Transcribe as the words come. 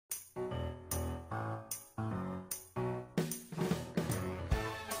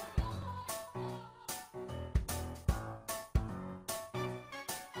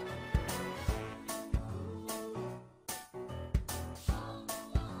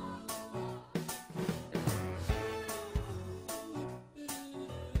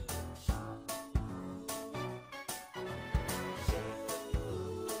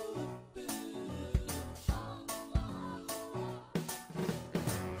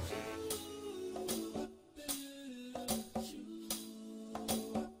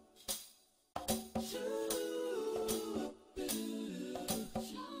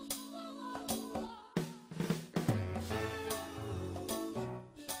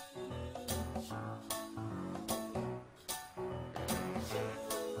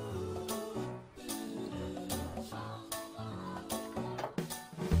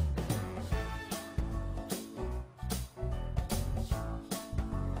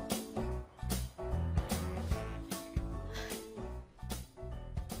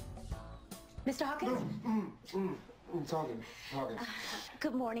Mr. Hawkins? Talking.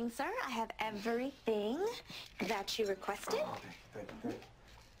 Good morning, sir. I have everything that you requested. Oh, thank you.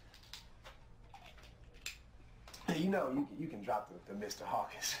 Hey, you know, you can drop the Mr.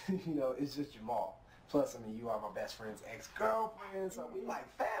 Hawkins. You know, it's just Jamal. Plus, I mean, you are my best friend's ex-girlfriend, so we like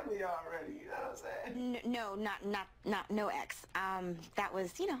family already, you know what I'm saying? No, no ex. That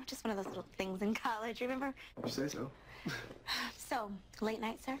was, just one of those little things in college, remember? You say so. So, late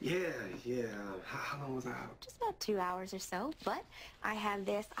night, sir? Yeah. How long was I out? Just about 2 hours or so, but I have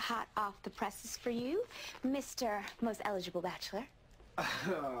this hot off the presses for you, Mr. Most Eligible Bachelor.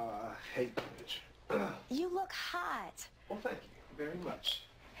 Hate bitch. You look hot. Well, thank you very much.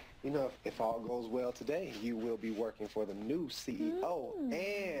 You know, if all goes well today, you will be working for the new CEO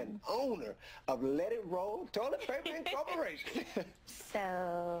and owner of Let It Roll Toilet Paper Incorporation.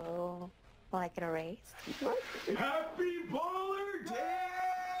 So, like an erase? Happy Baller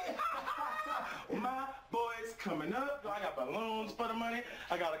Day! My boy's coming up. I got balloons for the money.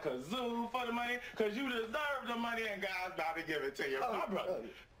 I got a kazoo for the money. Because you deserve the money and God's about to give it to you. My brother.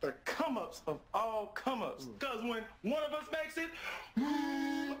 The come-ups of all come-ups. Because when one of us makes it,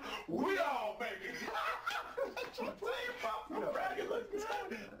 we all make it.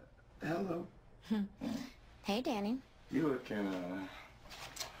 Hello. Hey, Danny. You looking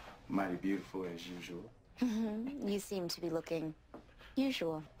mighty beautiful as usual. You seem to be looking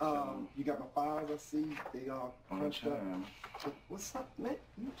usual. You got my files, I see. They all crunched up. What's up, man?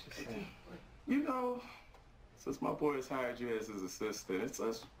 You know, since my boys hired you as his assistant,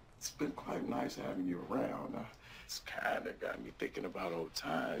 it's been quite nice having you around. It's kind of got me thinking about old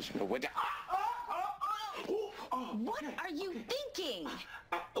times. You know what? What are you thinking?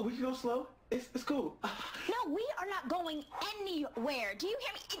 We can go slow. It's cool. No, we are not going anywhere. Do you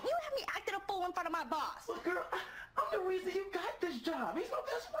hear me? You have me acting a fool in front of my boss. Look, girl, I'm the reason you got this job. He's my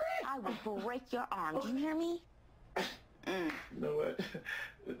best friend. I will break your arm. Do you hear me? You know what?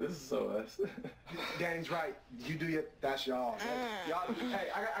 This is so us. Danny's right. You do that's y'all. Y'all. Hey,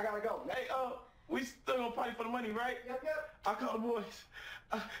 I gotta go. Hey, we still gonna party for the money, right? Yep. I'll call the boys.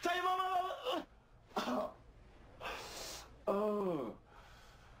 Tell your mama.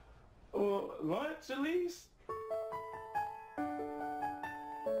 Lunch at least?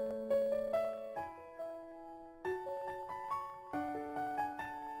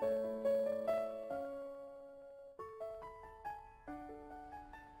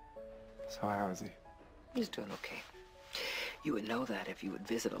 So how is he? He's doing okay. You would know that if you would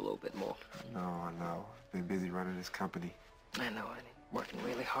visit a little bit more. No, I know. Been busy running this company. I know, and working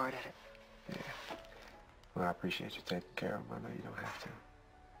really hard at it. Yeah. Well, I appreciate you taking care of him. I know you don't have to.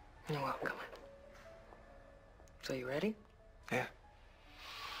 You're welcome. So you ready? Yeah.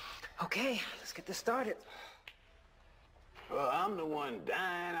 Okay, let's get this started. Well, I'm the one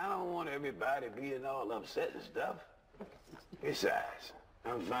dying. I don't want everybody being all upset and stuff. Besides,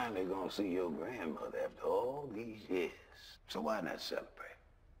 I'm finally gonna see your grandmother after all these years. So why not celebrate?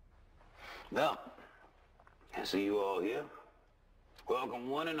 Well, I see you all here. Welcome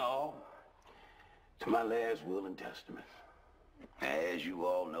one and all to my last will and testament. As you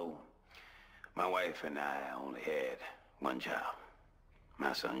all know, my wife and I only had one child,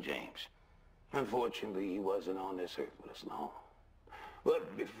 my son James. Unfortunately, he wasn't on this earth with us long.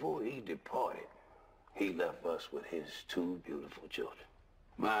 But before he departed, he left us with his two beautiful children.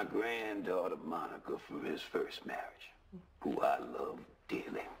 My granddaughter, Monica, from his first marriage, who I love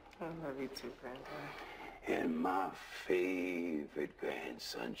dearly. I love you too, Granddaughter. And my favorite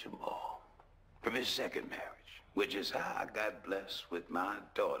grandson, Jamal, from his second marriage, which is how I got blessed with my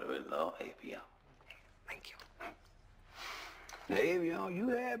daughter-in-law, Avion. Thank you. Now, Avion, you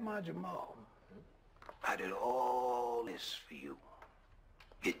had my Jamal. I did all this for you.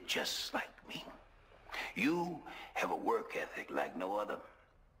 You're just like me. You have a work ethic like no other.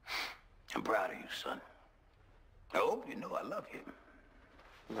 I'm proud of you, son. I hope you know I love you.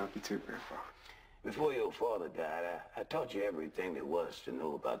 Love you too, Grandpa. Before your father died, I taught you everything there was to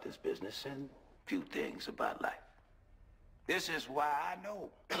know about this business and a few things about life. This is why I know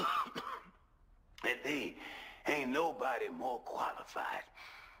that there ain't nobody more qualified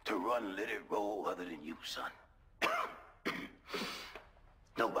to run Let It Roll other than you, son.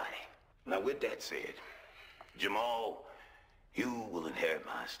 Nobody. Now, with that said, Jamal, you will inherit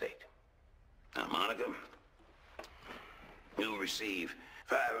my estate. Now, Monica, you'll receive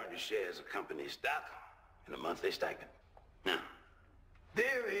 500 shares of company stock and a monthly stipend. Now,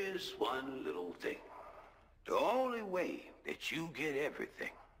 there is one little thing. The only way that you get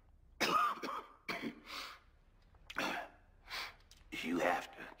everything is you have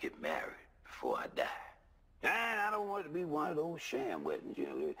to get married before I die. And I don't want it to be one of those sham weddings,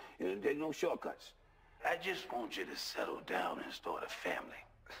 you know, take no shortcuts. I just want you to settle down and start a family.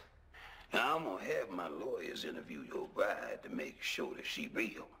 Now, I'm gonna have my lawyers interview your bride to make sure that she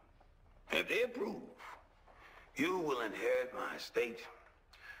real. If they approve, you will inherit my estate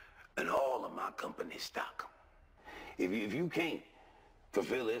and all of my company stock. If you can't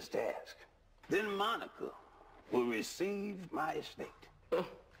fulfill this task, then Monica will receive my estate.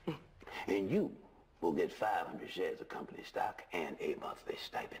 And you will get 500 shares of company stock and a monthly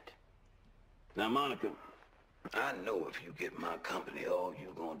stipend. Now, Monica, I know if you get my company, all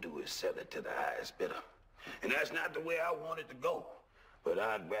you're gonna do is sell it to the highest bidder. And that's not the way I want it to go. But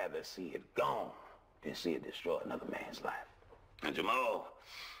I'd rather see it gone than see it destroy another man's life. And Jamal,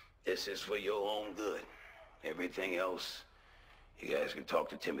 this is for your own good. Everything else, you guys can talk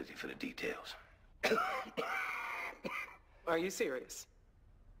to Timothy for the details. Are you serious?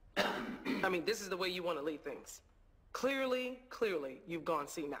 I mean, this is the way you want to lead things. Clearly, you've gone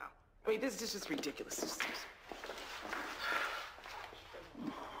senile. I mean, this is just ridiculous.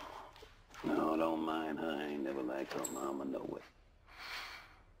 No, don't mind her. I ain't never liked her mama, no way.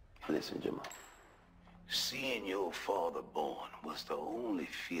 Listen, Jamal. Seeing your father born was the only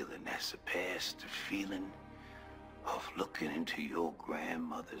feeling that surpassed the feeling of looking into your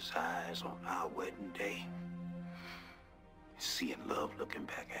grandmother's eyes on our wedding day. Seeing love looking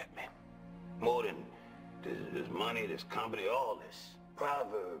back at me. More than this money, this company, all this.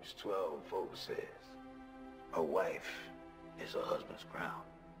 Proverbs 12:4 says, a wife is a husband's crown.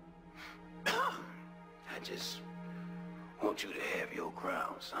 I just want you to have your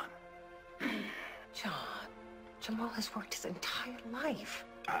crown, son. John, Jamal has worked his entire life.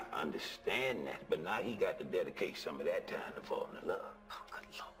 I understand that, but now he got to dedicate some of that time to falling in love. Oh, good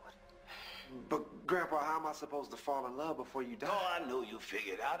Lord. But, Grandpa, how am I supposed to fall in love before you die? Oh, I know you'll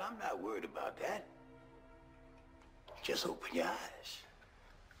figure it out. I'm not worried about that. Just open your eyes.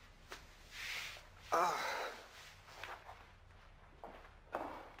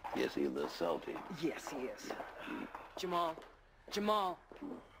 Yes, he's a little salty. Yes, he is. Jamal.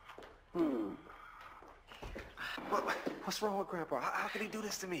 What's wrong with Grandpa? How can he do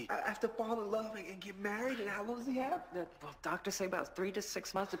this to me? I have to fall in love and get married, and how long does he have? Well, doctors say about 3 to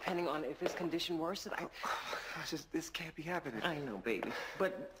 6 months, depending on if his condition worsens. Oh, gosh, this can't be happening. I know, baby.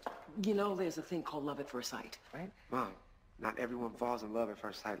 But, you know, there's a thing called love at first sight, right? Mom, not everyone falls in love at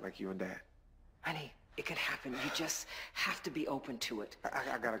first sight like you and Dad. Honey, it could happen. You just have to be open to it.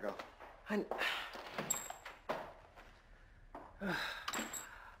 I gotta go. Honey.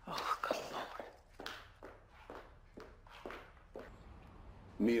 Oh, good Lord.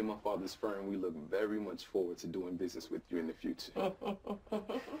 Me and my father's firm, we look very much forward to doing business with you in the future.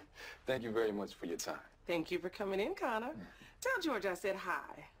 Thank you very much for your time. Thank you for coming in, Connor. Tell George I said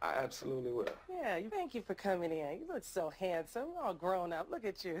hi. I absolutely will. Yeah, thank you for coming in. You look so handsome, all grown up. Look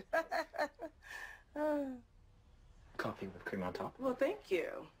at you. Coffee with cream on top. Well, thank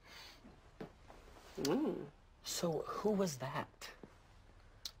you. So who was that?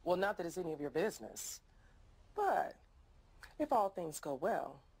 Well, not that it's any of your business, but if all things go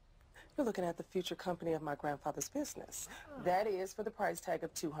well, you're looking at the future company of my grandfather's business. That is for the price tag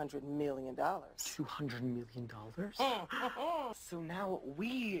of $200 million. $200 million? So now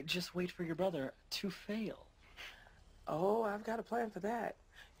we just wait for your brother to fail. Oh, I've got a plan for that.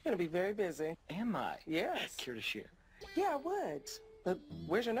 You're gonna be very busy. Am I? Yes. Care to share? Yeah, I would. But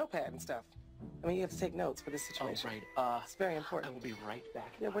where's your notepad and stuff? I mean, you have to take notes for this situation. Oh, right. It's very I important. will be right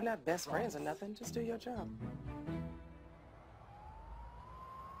back. Yeah, we're not best friends or nothing. Just do your job.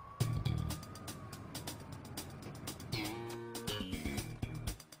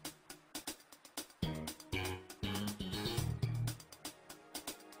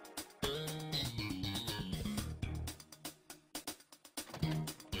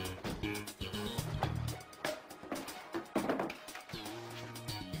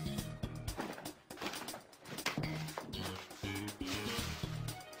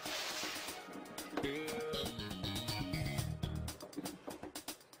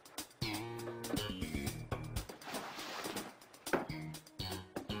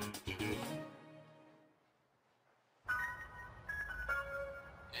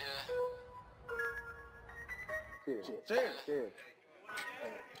 Cheers. Cheers.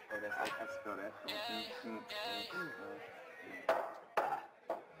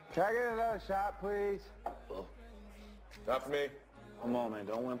 Can I get another shot, please? Not for me. Come on, man.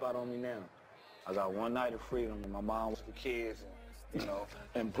 Don't wimp out on me now. I got one night of freedom with my mom with the kids, and, you know.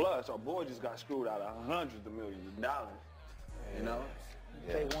 And plus, our boy just got screwed out of hundreds of millions of dollars. You know?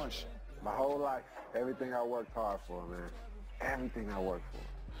 Pay one shit. My whole life, everything I worked hard for, man. Everything I worked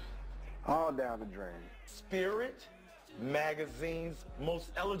for. All down the drain. Spirit Magazine's most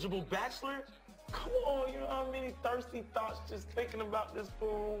eligible bachelor? Come on, you know how many thirsty thoughts just thinking about this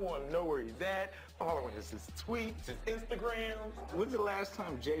fool, want to know where he's at, following his tweets, his Instagrams. When's the last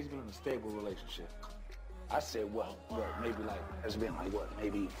time Jay's been in a stable relationship? I said, what, maybe like, it's been like, what,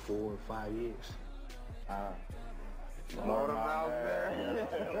 maybe 4 or 5 years? Lord of mouth, man.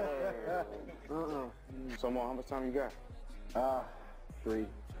 So, Mo, how much time you got? 3,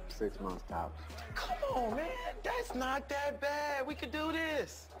 6 months tops. Come on, man, that's not that bad. We could do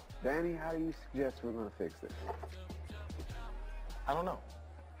this. Danny, how do you suggest we're gonna fix this? I don't know.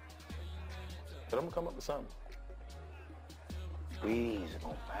 But I'm gonna come up with something. We's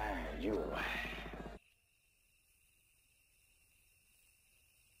gonna find you a wife.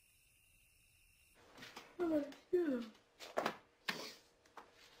 Oh, yeah.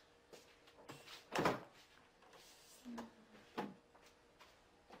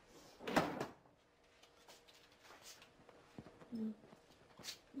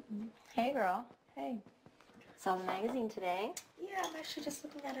 Hey, girl. Hey. Saw the magazine today. Yeah, I'm actually just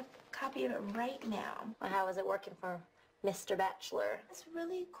looking at a copy of it right now. Well, how is it working for Mr. Bachelor? It's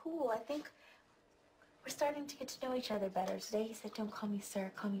really cool. I think we're starting to get to know each other better. Today he said, don't call me sir,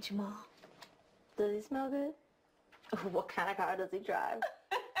 call me Jamal. Does he smell good? What kind of car does he drive?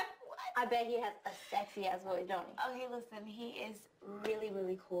 I bet he has a sexy-ass voice, don't he? Okay, listen, he is really,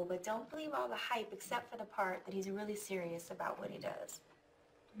 really cool, but don't believe all the hype except for the part that he's really serious about what he does.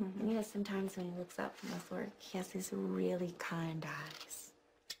 You know, sometimes when he looks up from his work, he has these really kind eyes.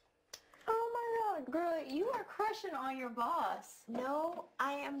 Oh my God, girl, you are crushing on your boss. No,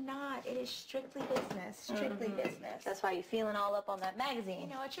 I am not. It is strictly business. Strictly business. That's why you're feeling all up on that magazine. You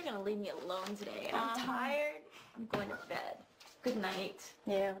know what? You're gonna leave me alone today. I'm tired. I'm going to bed. Good night.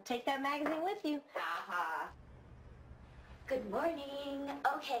 Yeah, take that magazine with you. Haha. Good morning.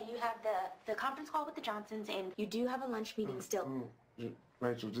 Okay, you have the conference call with the Johnsons, and you do have a lunch meeting still.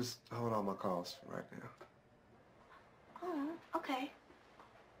 Rachel, just hold all my calls for right now. Oh, okay.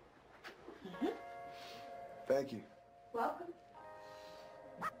 Thank you. Welcome.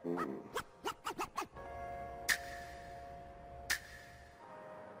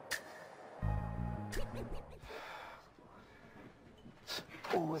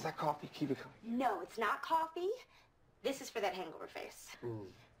 Oh, is that coffee? Keep it coming. No, it's not coffee. This is for that hangover face.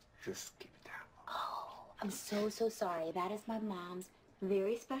 Just keep it down. Oh, I'm so sorry. That is my mom's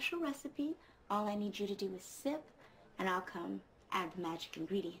very special recipe. All I need you to do is sip, and I'll come add the magic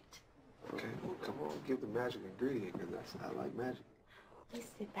ingredient. Okay, well, come on, give the magic ingredient, because I like magic. Please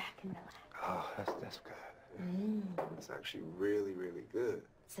sit back and relax. Oh, that's good. It's actually really, really good.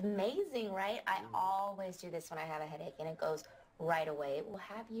 It's amazing, right? I always do this when I have a headache, and it goes right away. It will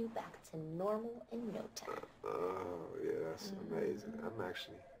have you back to normal in no time. Oh, yeah, that's amazing. I'm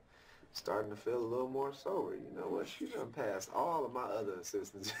actually starting to feel a little more sober. You know what? You done passed all of my other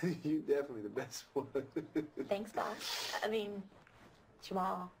assistants. You definitely the best one. Thanks, boss. I mean,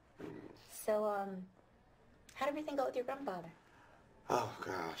 Jamal. So, how'd everything go with your grandfather? Oh,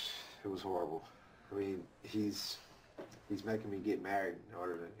 gosh. It was horrible. I mean, he's making me get married in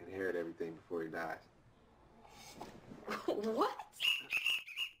order to inherit everything before he dies. What?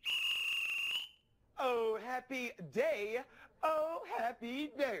 Oh, happy day. Oh,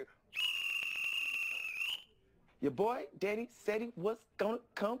 happy day. Your boy, Daddy, said he was gonna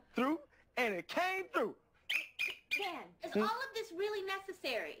come through, and it came through. Dan, is all of this really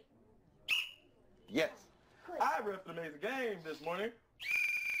necessary? Yes. I repped the Amazing Game this morning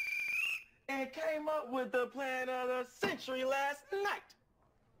and came up with the plan of the century last night.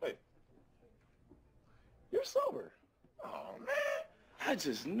 Wait. You're sober. Oh, man. I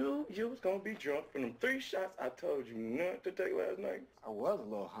just knew you was going to be drunk from them 3 shots I told you not to take last night. I was a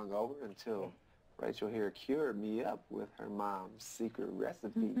little hungover until Rachel here cured me up with her mom's secret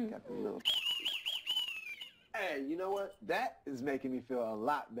recipe. Got the little... Hey, you know what? That is making me feel a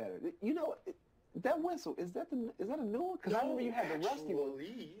lot better. You know what? That whistle, is that a new one? Because I remember you had the rusty one.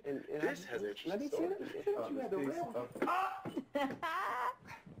 And This has a... Let me see that. You had the red one.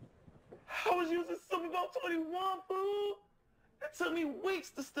 I was using Super Bowl 21, fool. It took me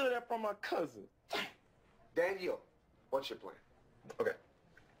weeks to steal that from my cousin. Daniel, what's your plan? Okay.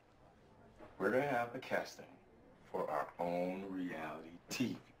 We're going to have a casting for our own reality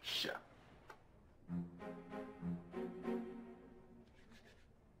TV show.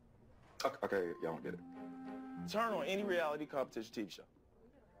 Okay, y'all get it. Turn on any reality competition TV show.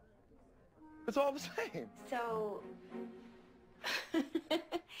 It's all the same. So,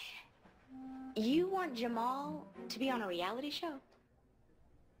 you want Jamal to be on a reality show?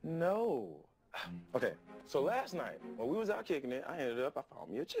 No. Okay, so last night, when we was out kicking it, I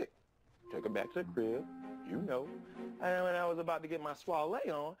found me a chick. took her back to the crib, you know. And when I was about to get my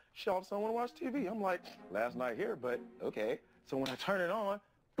soiree on, she all of a sudden want to watch TV. I'm like, last night here, but okay. So when I turn it on,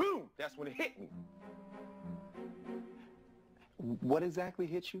 boom, that's when it hit me. What exactly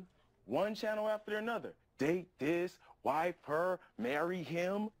hit you? One channel after another. Date this, wife her, marry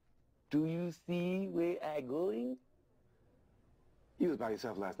him. Do you see where I going? You was by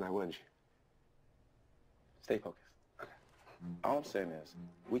yourself last night, wasn't you? Stay focused. Okay. All I'm saying is,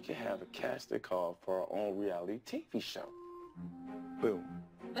 we can have a casting call for our own reality TV show. Boom.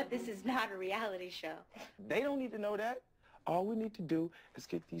 But this is not a reality show. They don't need to know that. All we need to do is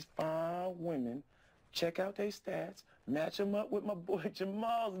get these fine women, check out their stats, match them up with my boy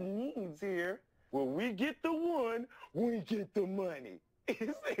Jamal's needs here. When we get the one, we get the money.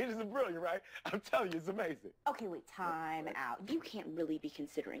 It's brilliant, right? I'm telling you, it's amazing. Okay, wait, time out. You can't really be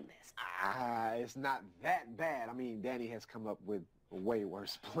considering this. It's not that bad. I mean, Danny has come up with way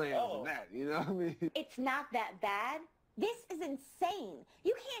worse plans than that, you know what I mean? It's not that bad. This is insane.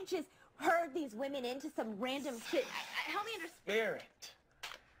 You can't just herd these women into some random shit. Help me understand. Spirit.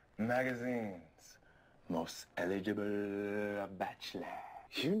 Magazine's most eligible bachelor.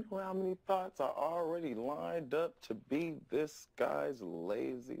 You know how many thoughts are already lined up to be this guy's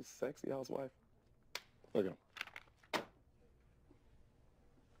lazy, sexy housewife? Look at him.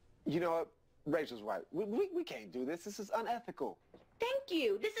 You know what? Rachel's right. We can't do this. This is unethical. Thank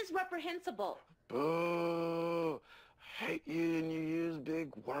you. This is reprehensible. Boo! Hate you and you use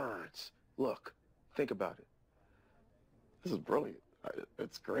big words. Look, think about it. This is brilliant.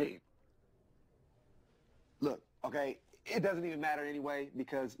 It's great. Look, okay, it doesn't even matter anyway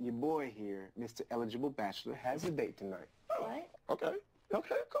because your boy here, Mr. Eligible Bachelor, has a date tonight. What? Okay,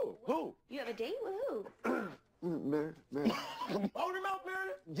 cool. Who? You have a date with who? Meredith. Motormouth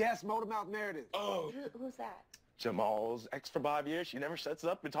Meredith? Yes, Motormouth Meredith. Oh. Who's that? Jamal's ex for 5 years. She never shuts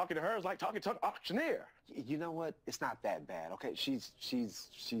up, and talking to her is like talking to an auctioneer. You know what? It's not that bad, okay? She's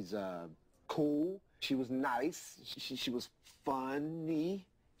cool. She was nice. She was funny.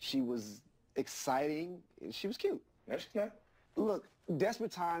 She was exciting. She was cute. No, she's not. Look,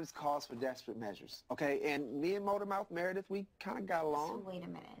 desperate times calls for desperate measures, okay? And me and Motormouth Meredith, we kind of got along. So wait a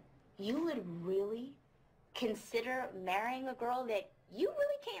minute. You would really consider marrying a girl that you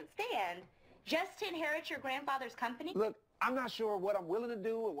really can't stand just to inherit your grandfather's company? Look, I'm not sure what I'm willing to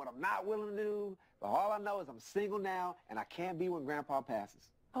do or what I'm not willing to do, but all I know is I'm single now, and I can't be when Grandpa passes.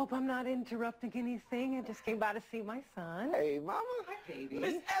 Hope I'm not interrupting anything. I just came by to see my son. Hey, Mama. Hi, baby.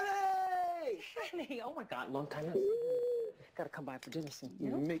 Miss Ellie! Honey, oh my God, long time no see. Gotta come by for dinner soon.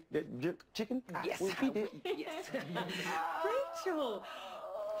 You make that jerk chicken? Yes. We did. Yes. Rachel.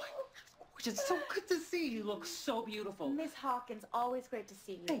 It's so good to see you. You look so beautiful. Miss Hawkins, always great to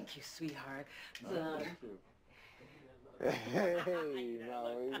see you. Thank you, sweetheart. Hey,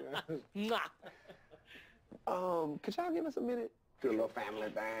 Mama. Could y'all give us a minute? Do a little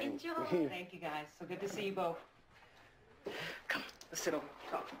family thing. Enjoy. Thank you, guys. So good to see you both. Come, let's sit over.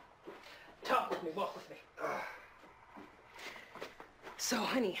 Talk with me. Walk with me. So,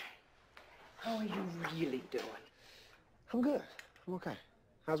 honey, how are you really doing? I'm good. I'm okay.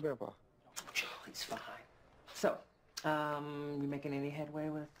 How's Grandpa? Oh, he's fine. So, you making any headway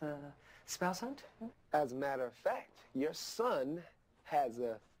with spouse hunt? As a matter of fact, your son has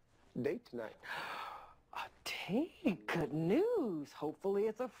a date tonight. A date? Good news. Hopefully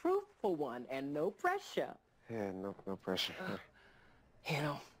it's a fruitful one and no pressure. Yeah, no pressure. You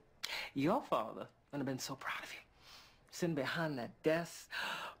know, your father would have been so proud of you. Sitting behind that desk.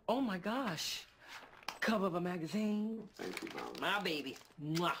 Oh my gosh. Cover of a magazine. Thank you, Mama. My baby.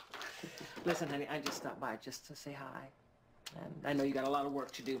 Mwah. Listen, honey, I just stopped by just to say hi. And I know you got a lot of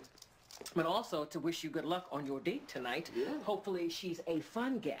work to do. But also to wish you good luck on your date tonight. Yeah. Hopefully she's a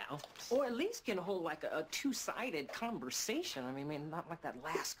fun gal. Or at least can hold like a two-sided conversation. I mean, not like that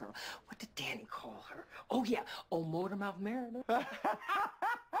last girl. What did Danny call her? Oh, yeah. Oh, Motormouth Meredith.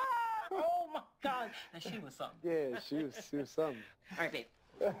 Oh, my God. Now, she was something. Yeah, she was something. All right, babe.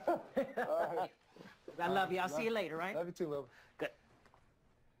 All right. I love you. I'll see you later, right? Love you too, Mama. Good.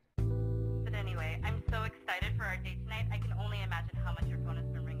 But anyway, I'm so excited for our date tonight. I can only imagine how much your phone has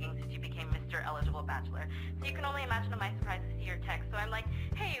been ringing since you became Mr. Eligible Bachelor. So you can only imagine my surprise to see your text. So I'm like,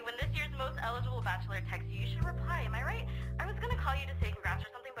 hey, when this year's most eligible bachelor texts you, you should reply. Am I right? I was going to call you to say congrats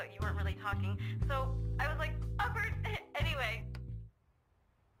or something, but you weren't really talking. So I was like, awkward. Anyway.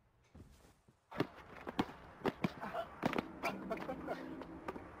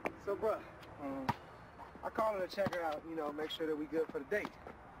 So, bruh, I called her to check her out, you know, make sure that we good for the date.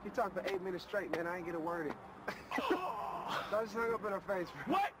 She talked for 8 minutes straight, man. I ain't get a word in. So I just hung up in her face.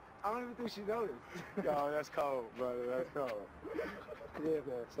 Bro. What? I don't even think she noticed. Yo, that's cold, brother. That's cold. Yeah,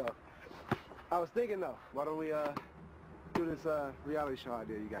 man. So I was thinking though, why don't we do this reality show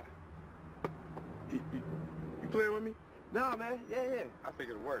idea you got? You playing with me? No, man. Yeah. I think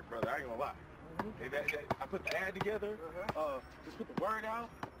it'll work, brother. I ain't gonna lie. I put the ad together, just put the word out.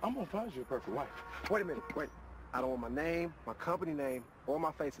 I'm gonna find you a perfect wife. Wait a minute, wait. I don't want my name, my company name, or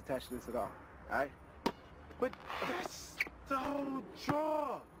my face attached to this at all, all right? But that's so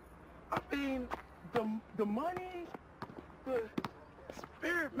draw. I mean, the money, the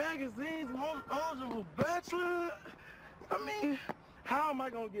Spirit Magazine's most eligible bachelor. I mean, how am I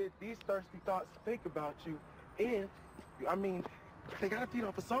gonna get these thirsty thoughts to think about you? And, I mean, they gotta feed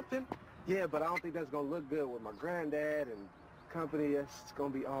off of something. Yeah, but I don't think that's gonna look good with my granddad and company. It's gonna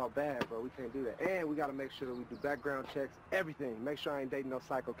be all bad, bro. We can't do that. And we gotta make sure that we do background checks, everything. Make sure I ain't dating no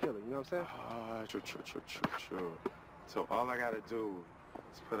psycho killer, you know what I'm saying? True. So all I gotta do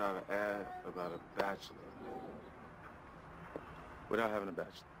is put out an ad about a bachelor without having a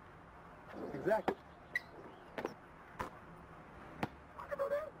bachelor. Exactly.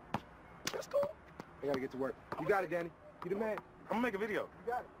 That's cool. I gotta get to work. You got it, Danny. You the man. I'm gonna make a video.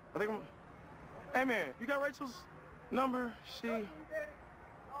 You got it. I think Hey, man, you got Rachel's number? She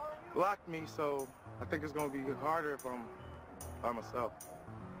blocked me, so I think it's gonna be harder if I'm by myself.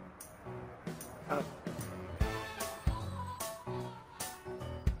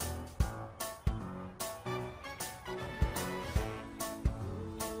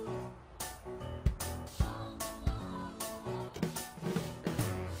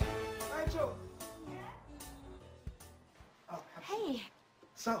 Rachel! Hey.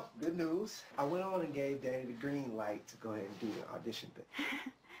 So, good news. I went on and gave Danny the green light to go ahead and do the audition thing.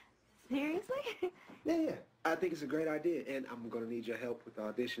 Seriously? Yeah. I think it's a great idea, and I'm going to need your help with the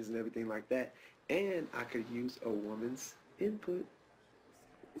auditions and everything like that. And I could use a woman's input.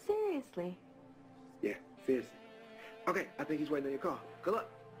 Seriously? Yeah, seriously. Okay, I think he's waiting on your call. Good luck.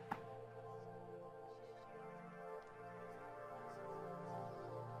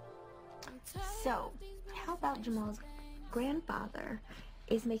 So, how about Jamal's grandfather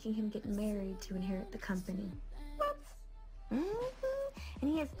is making him get married to inherit the company? What? And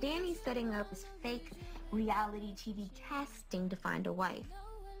he has Danny setting up his fake reality TV casting to find a wife.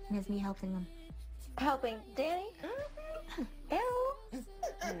 And has me helping him. Helping Danny? Ew.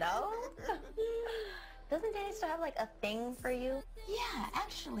 No. Doesn't Danny still have like a thing for you? Yeah,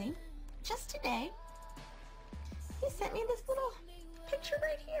 actually, just today, he sent me this little picture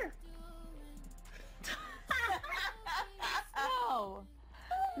right here.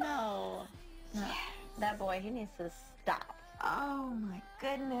 No. That boy, he needs to stop. Oh my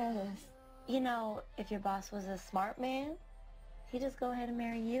goodness. You know, if your boss was a smart man, he'd just go ahead and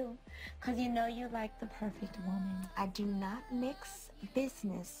marry you. Because you know you like the perfect woman. I do not mix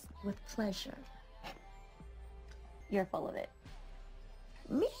business with pleasure. You're full of it.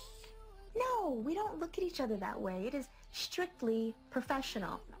 Me? No, we don't look at each other that way. It is strictly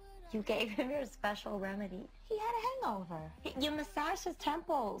professional. You gave him your special remedy. He had a hangover. You massaged his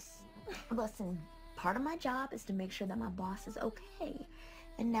temples. Listen, part of my job is to make sure that my boss is okay.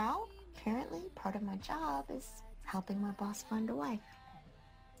 And now, apparently, part of my job is helping my boss find a wife.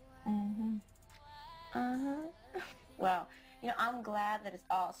 Well, you know, I'm glad that it's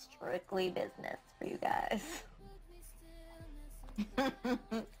all strictly business for you guys.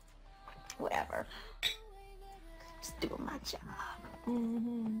 Whatever. Just doing my job.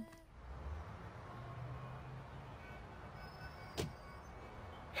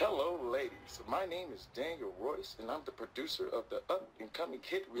 Hello, ladies. My name is Daniel Royce, and I'm the producer of the up-and-coming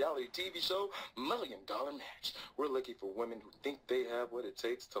hit reality TV show, $1 Million Match. We're looking for women who think they have what it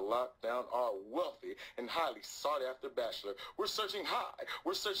takes to lock down our wealthy and highly sought-after bachelor. We're searching high,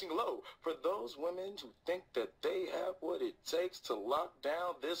 we're searching low for those women who think that they have what it takes to lock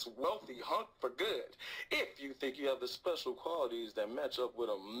down this wealthy hunk for good. If you think you have the special qualities that match up with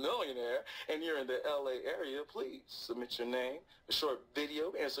a millionaire and you're in the LA area, please submit your name, a short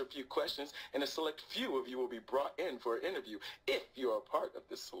video, answer a few questions, and a select few of you will be brought in for an interview. If you're a part of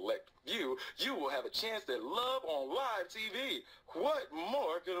this select few, you will have a chance at love on live TV. What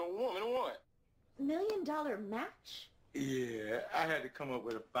more could a woman want? $1 Million Match? Yeah, I had to come up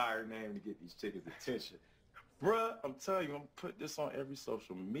with a fire name to get these chickens' attention. Bruh, I'm telling you, I'm putting this on every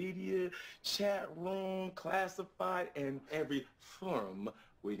social media, chat room, classified, and every forum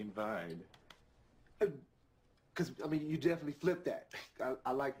we can find. Because, I mean, you definitely flipped that.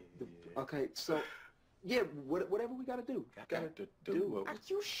 I like the... Okay, so, yeah, whatever we got to do. Got to do Are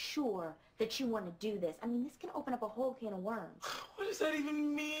you sure that you want to do this? I mean, this can open up a whole can of worms. What does that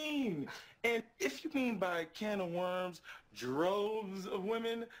even mean? And if you mean by can of worms, droves of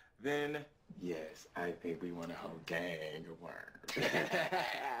women, then yes, I think we want a whole gang of worms.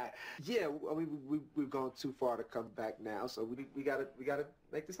 Yeah, I mean, we've gone too far to come back now, so we gotta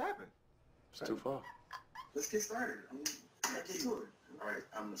make this happen. It's too far. Let's get started. Let's get to it. All right,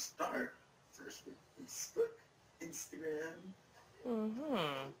 I'm gonna start first with Facebook, Instagram.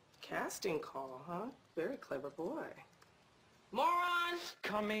 Casting call, huh? Very clever boy. Moron!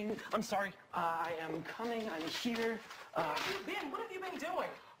 Coming. I'm sorry. I am coming. I'm here. Ben, what have you been doing?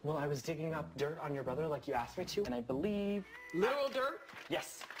 Well, I was digging up dirt on your brother like you asked me to, and I believe... Literal dirt?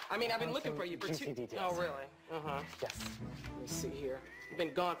 Yes. I mean, I've been looking for you for juicy 2... details. Oh, really? Yes. Let me see here. You've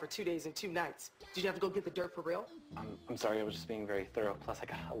been gone for 2 days and 2 nights. Did you have to go get the dirt for real? I'm sorry. I was just being very thorough. Plus, I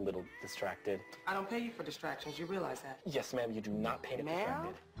got a little distracted. I don't pay you for distractions. You realize that? Yes, ma'am. You do not pay to be Ma'am?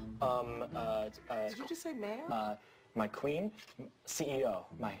 distracted. Did you just say ma'am? My queen, CEO,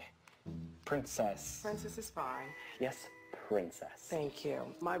 my princess. Princess is fine. Yes, princess. Thank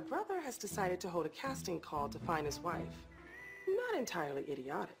you. My brother has decided to hold a casting call to find his wife. Not entirely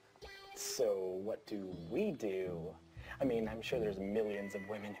idiotic. So what do we do? I mean, I'm sure there's millions of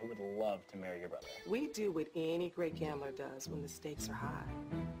women who would love to marry your brother. We do what any great gambler does when the stakes are high.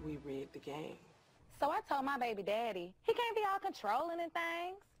 We rig the game. So I told my baby daddy, he can't be all controlling and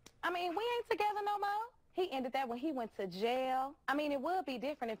things. I mean, we ain't together no more. He ended that when he went to jail. I mean, it would be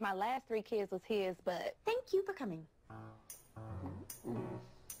different if my last 3 kids was his, but... Thank you for coming.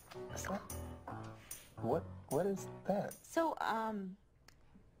 What is that? So, under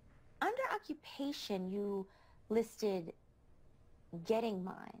occupation, you listed getting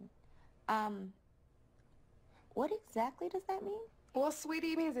mine. What exactly does that mean? Well,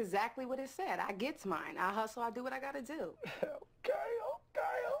 sweetie, it means exactly what it said. I gets mine. I hustle, I do what I gotta do. Okay,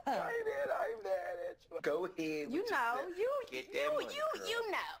 then I'm mad at you. Go ahead. You know, Get that money,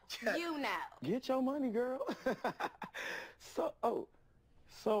 girl. you know. Get your money, girl. So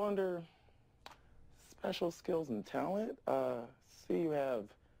under special skills and talent, see you have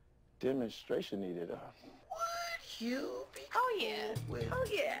demonstration needed. You? Oh, yeah. Oh,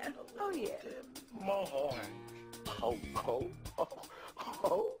 yeah. Oh, yeah. More. Okay.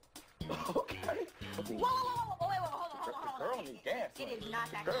 Whoa, wait, hold on. Girl need gas It money. is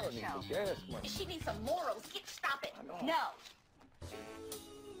not that Girl kind of needs show. the gas money. She needs some morals. Stop it. No.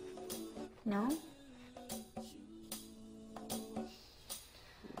 No?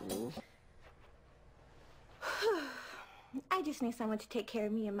 I just need someone to take care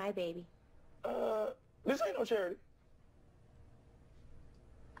of me and my baby. This ain't no charity.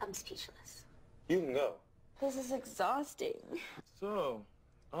 I'm speechless. You can go. This is exhausting. So,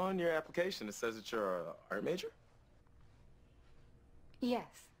 on your application, it says that you're an art major?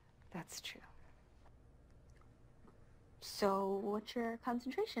 Yes, that's true. So, what's your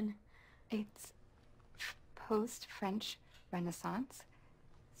concentration? It's post-French Renaissance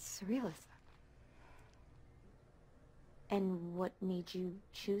surrealism. And what made you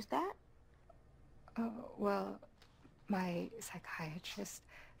choose that? Oh, well, my psychiatrist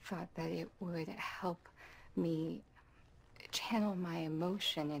thought that it would help me channel my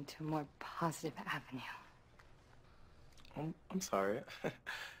emotion into a more positive avenue. I'm sorry. Did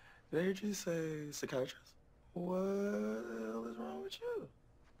I hear you say psychiatrist? What the hell is wrong with you?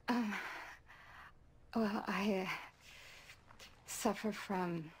 Well, I suffer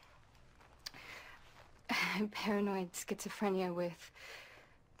from paranoid schizophrenia with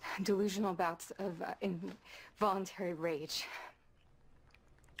delusional bouts of involuntary rage.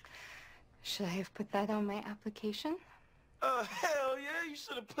 Should I have put that on my application? Hell yeah, you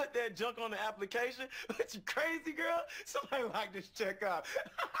should have put that junk on the application. What, you crazy, girl? Somebody like this check out.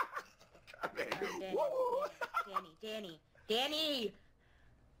 Danny.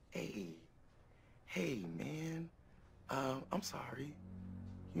 Hey, man. I'm sorry.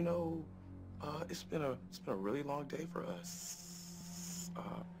 You know, it's been a really long day for us.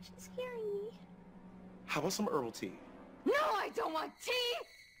 She's scaring me. How about some herbal tea? No, I don't want tea!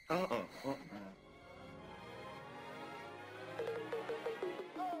 That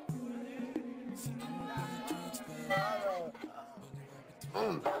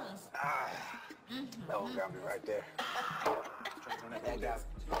one got me right there.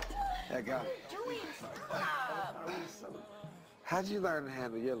 That got me. How'd you learn to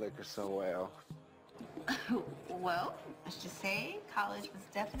handle your liquor so well? Well, let's just say college was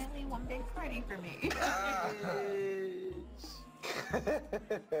definitely one big party for me.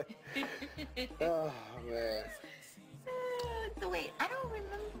 Oh, man. So wait, I don't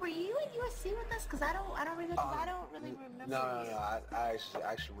remember. Were you at USC with us? Cause I don't really remember. No. I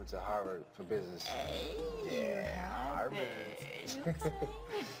actually went to Harvard for business. Yeah, Harvard. So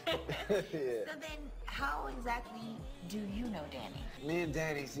then, how exactly do you know Danny? Me and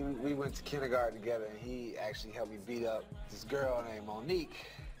Danny, see, we went to kindergarten together, and he actually helped me beat up this girl named Monique.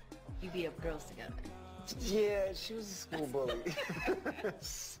 you beat up girls together. Yeah, she was a school bully.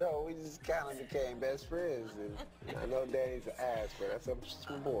 So we just kind of became best friends. And I know Danny's an ass, but that's just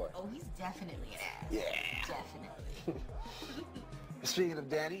my boy. Oh, he's definitely an ass. Yeah. Definitely. Speaking of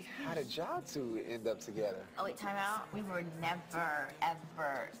Danny, how did y'all two end up together? Oh, wait, time out. We were never,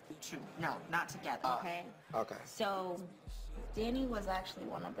 ever, not together, okay? Okay. So, Danny was actually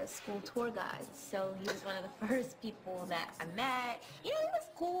one of the school tour guides. So, he was one of the first people that I met. You know, he was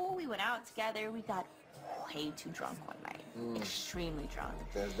cool. We went out together. We got way too drunk one night. Extremely drunk.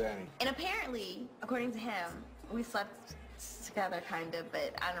 That's Danny. And apparently, according to him, we slept together kind of,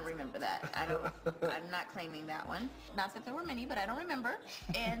 but I don't remember that. I'm not claiming that one. Not that there were many, but I don't remember.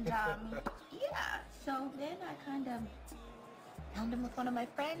 And yeah, so then I kind of found him with one of my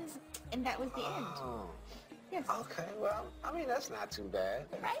friends, and that was the end. Oh. Yes. Okay, well, I mean, that's not too bad.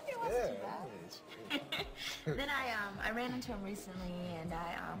 Right? It wasn't too bad. Then I ran into him recently, and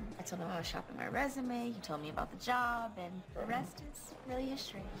I told him I was shopping my resume. He told me about the job, and the rest is really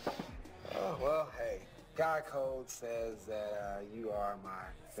history. Oh, well, hey, Guy Code says that you are my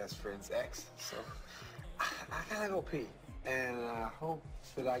best friend's ex, so I gotta go pee. And I hope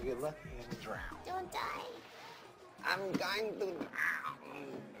that I get lucky and drown. Don't die. I'm going to drown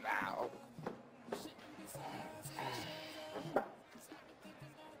now.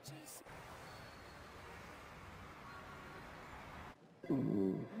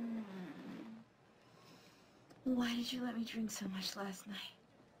 Why did you let me drink so much last night?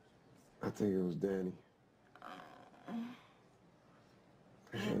 I think it was Danny.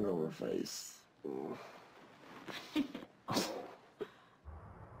 The hangover face. Oh,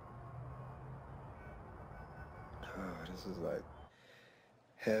 this is like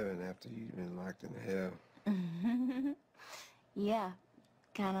heaven after you've been locked in hell. Yeah,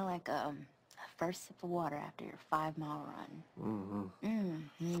 kind of like a first sip of water after your 5-mile run.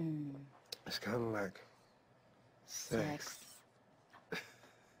 Mm-hmm. It's kind of like sex.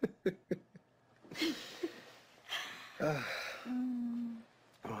 You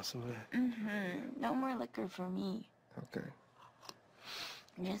want some of that? No more liquor for me. Okay.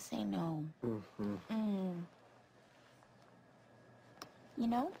 Just say no. Mm-hmm. You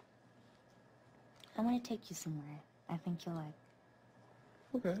know, I want to take you somewhere I think you'll like.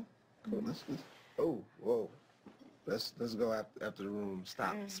 Okay. Cool. Oh, whoa. Let's go after the room.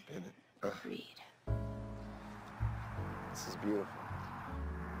 Stop spinning. Agreed. This is beautiful.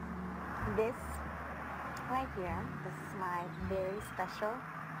 This right here, this is my very special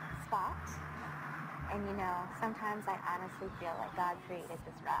spot. And you know, sometimes I honestly feel like God created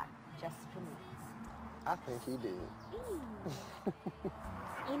this rock just for me. I think he did.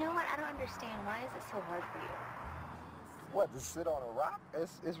 You know what? I don't understand. Why is it so hard for you? What, to sit on a rock?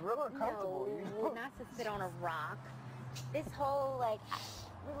 It's real uncomfortable. No, you know? not to sit on a rock. This whole, like,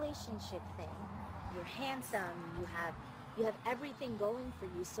 relationship thing. You're handsome. You have everything going for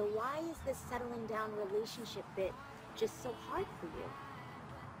you. So why is this settling down relationship bit just so hard for you?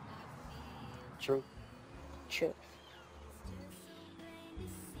 True. True.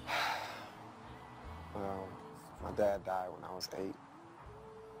 Well, my dad died when I was 8.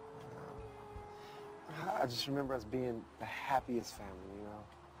 I just remember us being the happiest family, you know?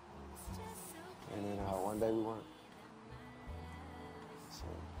 And then one day we weren't. So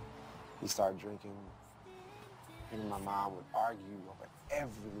he started drinking. Him and my mom would argue over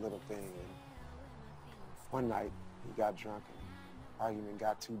every little thing. And one night he got drunk and the argument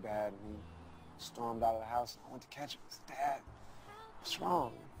got too bad and he stormed out of the house and I went to catch him. I said, Dad, what's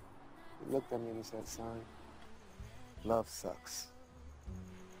wrong? He looked at me and he said, son, love sucks.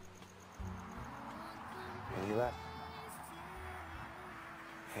 And he left.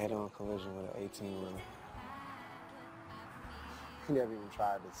 Head-on collision with an 18-wheeler. He never even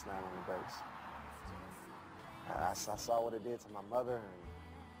tried to slam on the brakes. I saw what it did to my mother, and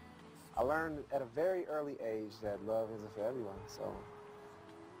I learned at a very early age that love isn't for everyone, so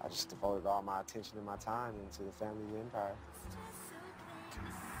I just devoted all my attention and my time into the family empire.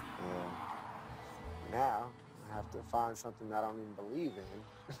 And now I have to find something I don't even believe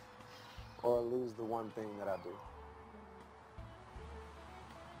in or lose the one thing that I do.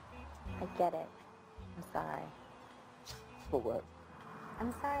 I get it. I'm sorry. For what?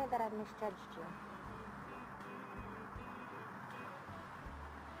 I'm sorry that I misjudged you.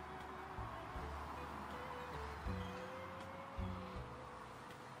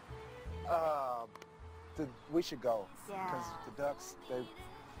 We should go. Yeah. Because the Ducks, they...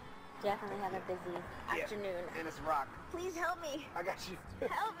 Definitely have a busy afternoon. And it's rock. Please help me. I got you.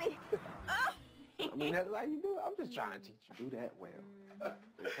 Help me. I mean, that's how you do it. I'm just trying to teach you do that well.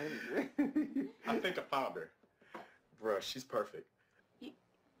 I think I found her. Bruh, she's perfect.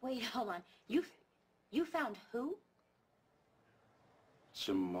 Wait, hold on. You found who?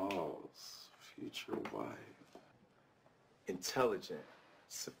 Jamal's future wife. Intelligent,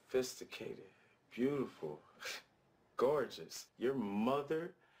 sophisticated, beautiful, gorgeous. Your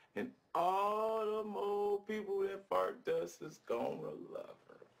mother and all them old people that fart dust is gonna love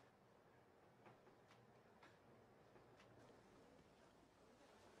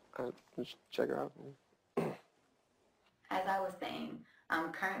her. Just check her out. As I was saying,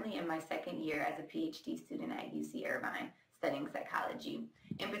 I'm currently in my second year as a PhD student at UC Irvine, studying psychology.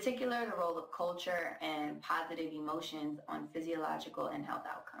 In particular, the role of culture and positive emotions on physiological and health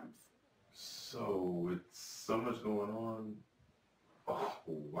outcomes. So, with so much going on,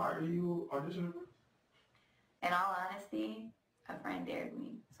 why are you auditioning? In all honesty, a friend dared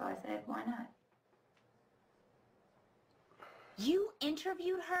me, so I said, why not? You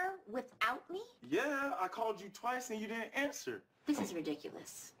interviewed her without me? Yeah, I called you twice and you didn't answer. This is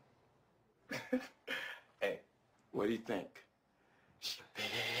ridiculous. Hey, what do you think? She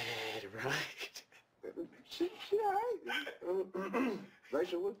bad, right? She all right.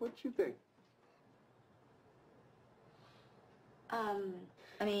 Rachel, what you think?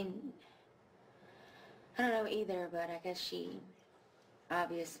 I mean, I don't know either, but I guess she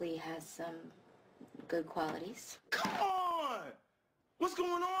obviously has some good qualities. Come on! What's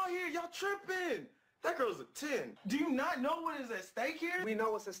going on here? Y'all tripping. That girl's a 10. Do you not know what is at stake here? We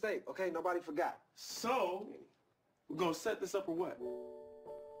know what's at stake, okay? Nobody forgot. So, we're gonna set this up or what?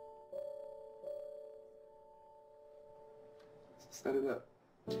 Set it up.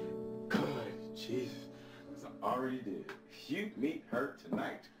 Good, Jesus. As I already did. If you meet her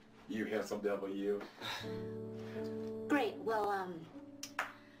tonight, you have some devil you. Great. Well,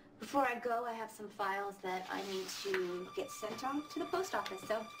 before I go, I have some files that I need to get sent off to the post office,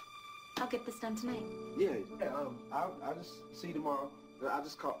 so I'll get this done tonight. Yeah, I'll just see you tomorrow. I'll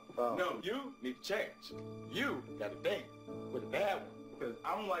just call. No, you need to change. You got a date with a bad one. Because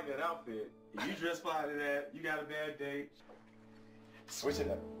I don't like that outfit. If you dress fly to that, you got a bad date. Switch it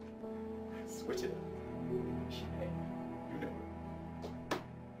up. Switch it up. Yeah, you know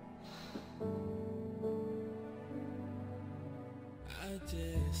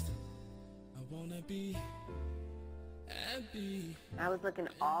I wanna be happy. I was looking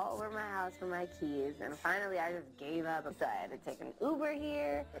all over my house for my keys, and finally I just gave up. So I had to take an Uber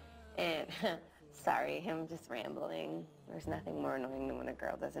here, and sorry, I'm just rambling. There's nothing more annoying than when a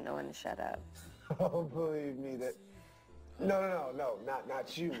girl doesn't know when to shut up. Oh, believe me, that. No,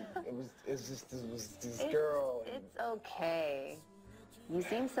 not you. It was this girl. It's okay. You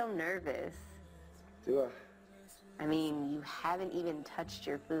seem so nervous. Do I? I mean, you haven't even touched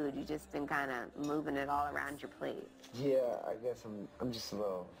your food. You've just been kind of moving it all around your plate. Yeah, I guess I'm just a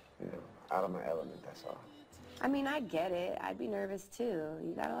little, out of my element, that's all. I mean, I get it. I'd be nervous too.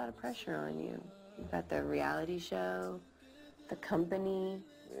 You got a lot of pressure on you. You've got the reality show, the company,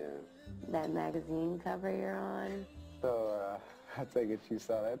 that magazine cover you're on. So, I take it you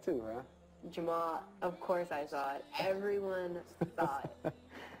saw that too, huh? Jamal, of course I saw it. Everyone saw it.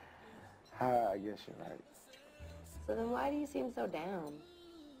 I guess you're right. So then why do you seem so down?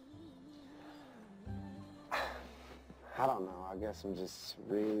 I don't know. I guess I'm just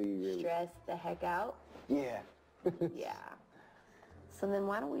really... Stressed the heck out? Yeah. Yeah. So then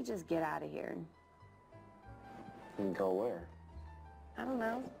why don't we just get out of here? And go where? I don't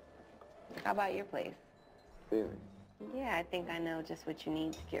know. How about your place? Really? Yeah, I think I know just what you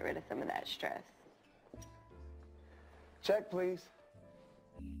need to get rid of some of that stress. Check, please.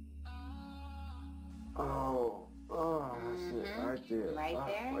 Oh, that's it, right there. Right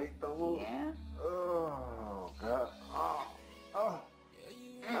there? Wait, don't. Yeah. Oh, God. Oh.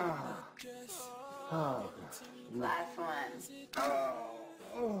 God. Last one.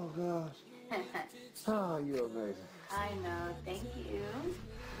 Oh, gosh. Oh, you're amazing. I know. Thank you.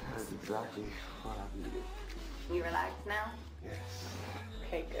 That's exactly what I needed. You relaxed now? Yes.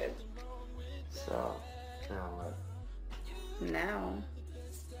 Okay, good. So, now what? Now?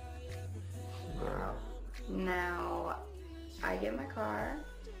 Now, I get my car,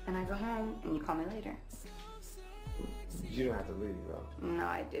 and I go home, and you call me later. You don't have to leave, though. No,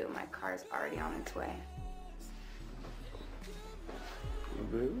 I do. My car's already on its way.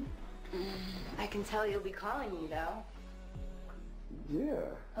 Really? I can tell you'll be calling me, though.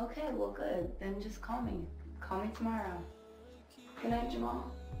 Yeah. Okay, well, good. Then just call me. Call me tomorrow. Good night,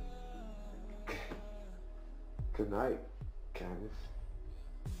 Jamal. Good night, Candace.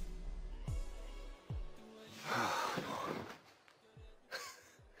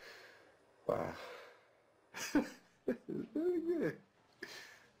 Wow. It's really good.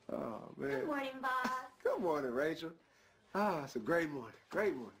 Oh, man. Good morning, boss. Good morning, Rachel. Ah, it's a great morning.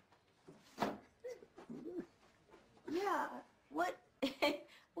 Great morning. Yeah. What?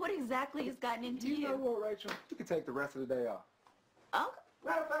 What exactly has gotten into you? You know what, Rachel? You can take the rest of the day off. Oh.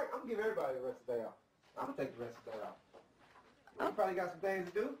 Matter of fact, I'm gonna give everybody the rest of the day off. I'm gonna take the rest of the day off. You probably got some things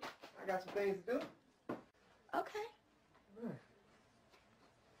to do. I got some things to do. Okay.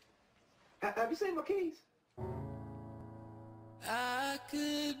 Have you seen my keys? I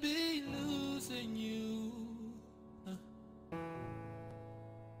could be losing you, and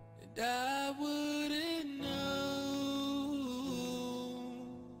I wouldn't know,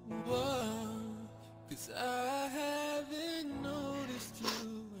 'cause I haven't noticed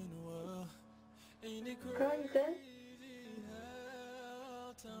you in a while. Ain't it crazy? Girl, you good?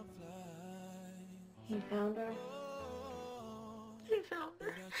 How time flies. You found her? You found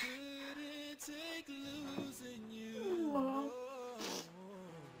her. Take losing you. Mom.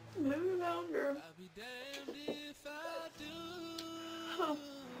 You found her. I'll be damned if I do. Oh.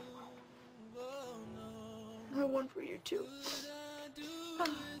 Oh no. I won for you too. I do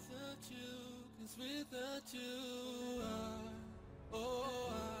without you, 'cause without you,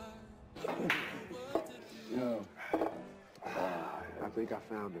 No. I think I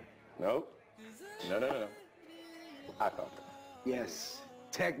found her. Nope. No. I found her. Yes.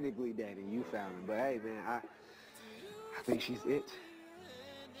 Technically, Daddy, you found her. But hey, man, I think she's it.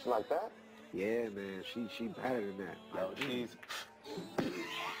 She like that? Yeah, man. She better than that. No, she's...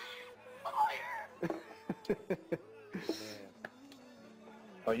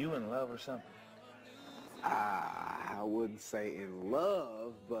 Are you in love or something? I wouldn't say in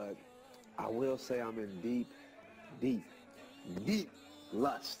love, but I will say I'm in deep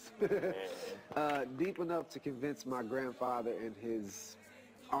lust. Deep enough to convince my grandfather and his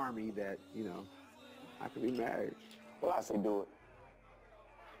army that, you know, I could be married. Well, I say do it.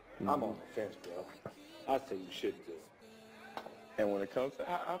 I'm on the fence, bro. I say you shouldn't do it. And when it comes to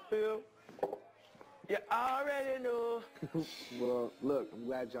how I feel, you already know. Well, look, I'm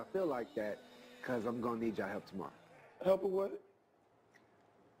glad y'all feel like that, because I'm going to need y'all help tomorrow. Help with what?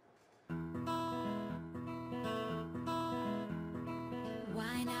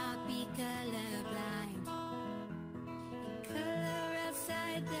 Why not be colorblind? Color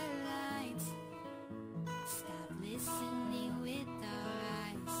outside the lines. Stop listening with our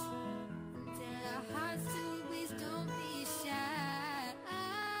eyes. Tell our hearts to please don't be shy.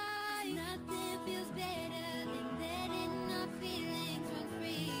 Nothing feels better than letting our feelings run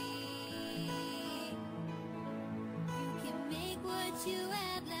free. You can make what you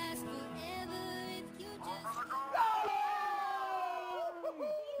have last forever if you just...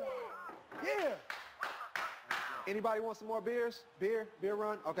 Yeah. Anybody want some more beers? Beer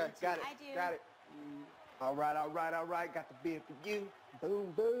run? Okay, got it. I do. Got it. All right. Got the beer for you.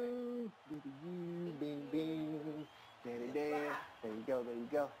 Boom, boom. Beer for you. Bing, bing. Danny, Dan. There you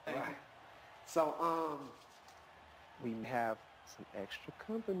go. All right. So, we have some extra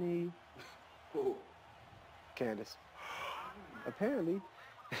company. Who? Candace. Apparently,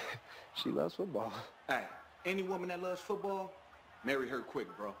 she loves football. Hey, any woman that loves football, marry her quick,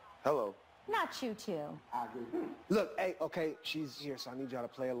 bro. Hello. Not you two. I agree. Look, hey, okay, she's here, so I need y'all to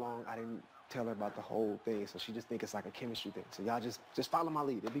play along. I didn't tell her about the whole thing, so she just think it's like a chemistry thing. So y'all just follow my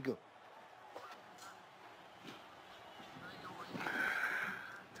lead. It'll be good.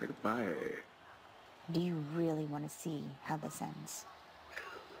 Take a bite. Do you really want to see how this ends?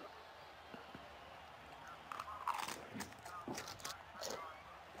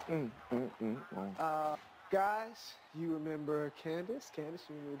 Guys, you remember Candace? Candace,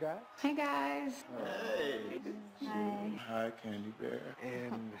 you remember the guy? Hi, guys. Hey. Hi. Hi, Candy Bear.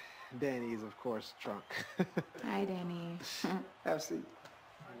 And Danny's, of course, Trunk. Hi, Danny. Have a seat.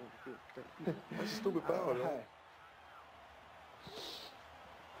 That's a stupid ball, though.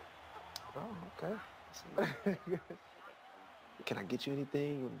 Oh, okay. Can I get you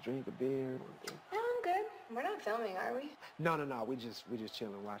anything? You want a drink, a beer? No, I'm good. We're not filming, are we? No. We just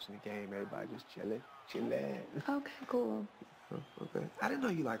chilling, watching the game. Everybody just chilling. Okay, cool. Okay. I didn't know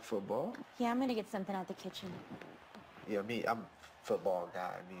you liked football. Yeah, I'm gonna get something out the kitchen. Yeah, I'm a football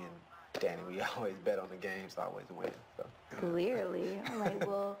guy. Me and Danny, we always bet on the games, always win. So. Clearly. All right,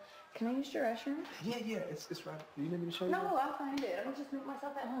 well, can I use your restroom? Yeah, it's right. Do you need me to show you? No, I'll find it. I'll just make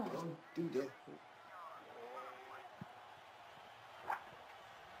myself at home. Don't do that.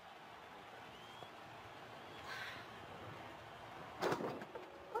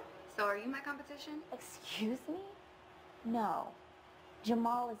 So are you my competition? Excuse me? No.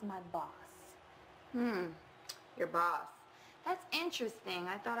 Jamal is my boss. Your boss. That's interesting.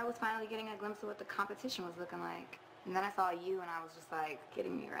 I thought I was finally getting a glimpse of what the competition was looking like. And then I saw you and I was just like,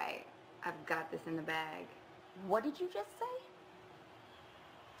 kidding me, right? I've got this in the bag. What did you just say?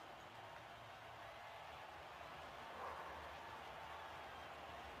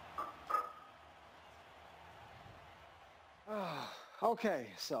 Okay,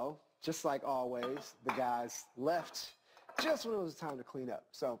 so just like always, the guys left just when it was time to clean up.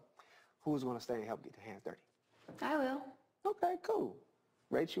 So who's going to stay and help get the hands dirty? I will. Okay, cool.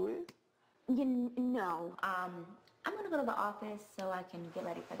 Rate you in? No. I'm gonna go to the office so I can get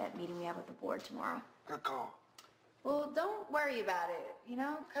ready for that meeting we have with the board tomorrow. Good call. Well, don't worry about it, you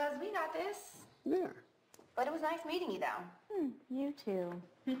know, because we got this. Yeah. But it was nice meeting you, though. You too.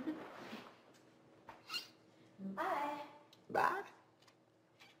 Bye. Bye.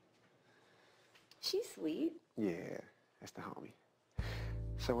 She's sweet. Yeah, that's the homie.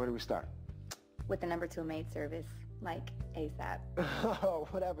 So where do we start? With the number 2 maid service, like ASAP. Oh,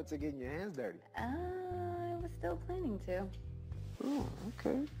 what happened to getting your hands dirty? I was still planning to. Oh,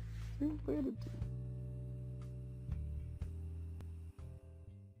 okay. Where did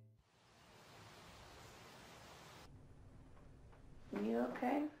You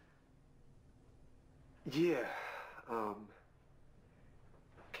okay? Yeah.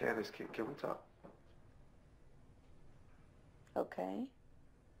 Candace, can we talk? Okay.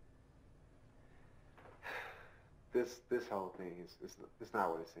 This whole thing it's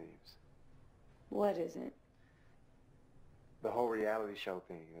not what it seems. What is it? The whole reality show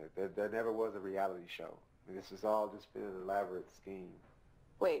thing. There never was a reality show. I mean, this has all just been an elaborate scheme.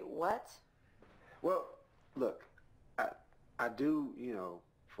 Wait, what? Well, look, I do, you know,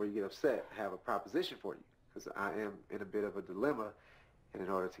 before you get upset, have a proposition for you. Because I am in a bit of a dilemma, and in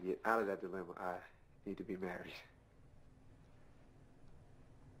order to get out of that dilemma, I need to be married.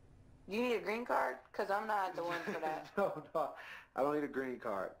 You need a green card? Because I'm not the one for that. No, I don't need a green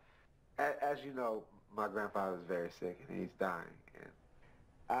card. As you know, my grandfather is very sick, and he's dying, and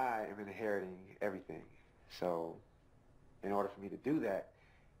I am inheriting everything. So, in order for me to do that,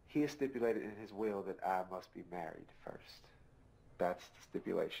 he has stipulated in his will that I must be married first. That's the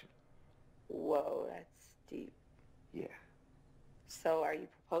stipulation. Whoa, that's deep. Yeah. So are you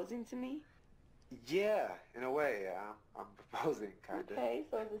proposing to me? Yeah, in a way, I'm proposing, kind of. Okay,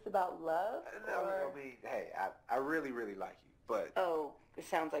 so is this about love? No, or... I mean, hey, I really, really like you, but... Oh, it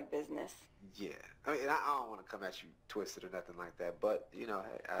sounds like business. Yeah. I mean, I don't want to come at you twisted or nothing like that, but, you know,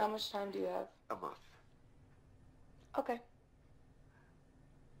 hey... How much time do you have? A month. Okay.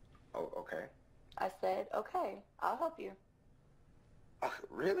 Oh, okay. I said, okay, I'll help you.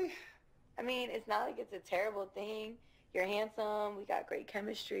 Really? I mean, it's not like it's a terrible thing. You're handsome, we got great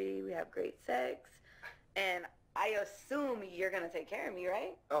chemistry, we have great sex, and I assume you're going to take care of me,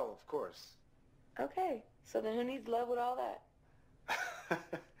 right? Oh, of course. Okay, so then who needs love with all that?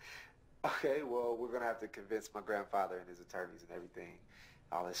 Okay, well, we're going to have to convince my grandfather and his attorneys and everything,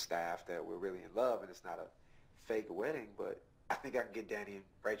 all his staff, that we're really in love and it's not a fake wedding, but I think I can get Danny and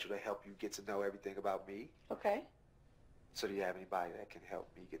Rachel to help you get to know everything about me. Okay. So do you have anybody that can help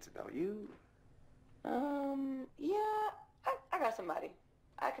me get to know you? Yeah, I got somebody.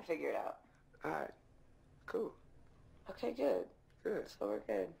 I can figure it out. All right, cool. Okay, good. Good. So we're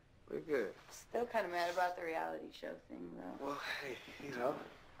good. We're good. Still kind of mad about the reality show thing, though. Well, hey, you know,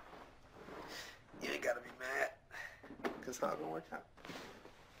 you ain't got to be mad, because it's all going to work out.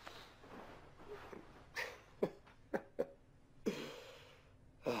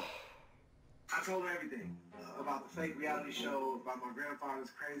 I told her everything about the fake reality show, about my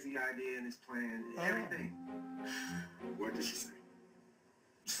grandfather's crazy idea and his plan, everything. What did she say?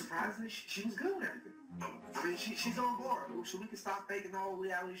 Surprisingly, she was good with everything. I mean, she's on board. So we can stop faking the whole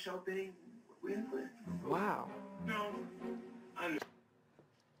reality show thing. We in it. Wow. No, I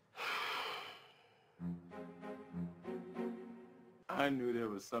I knew there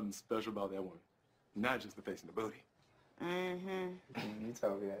was something special about that one. Not just the face and the booty. Mm-hmm. You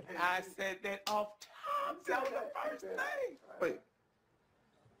told me that. I said that off top. That was the first thing. Wait.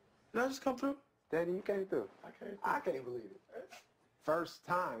 Did I just come through? Danny, you came through. I can't believe it. First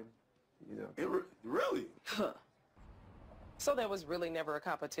time, you know. Really? So there was really never a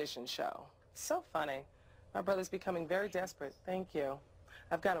competition show. So funny. My brother's becoming very desperate. Thank you.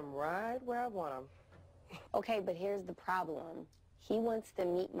 I've got him right where I want him. Okay, but here's the problem. He wants to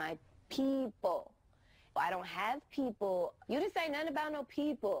meet my people. I don't have people. You didn't say nothing about no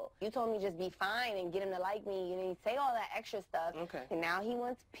people. You told me just be fine and get him to like me. You didn't say all that extra stuff. Okay. And now he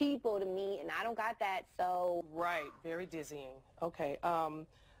wants people to meet, and I don't got that, so... Right. Very dizzying. Okay.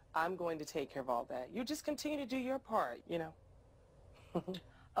 I'm going to take care of all that. You just continue to do your part, you know.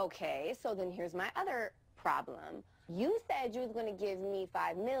 Okay, so then here's my other problem. You said you was going to give me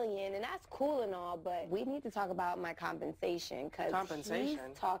 $5 million, and that's cool and all, but we need to talk about my compensation, because he's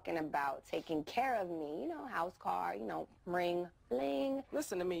talking about taking care of me. You know, house, car, you know, ring, bling.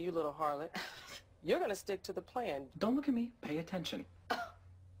 Listen to me, you little harlot. You're going to stick to the plan. Don't look at me. Pay attention.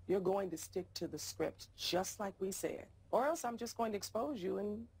 You're going to stick to the script, just like we said. Or else I'm just going to expose you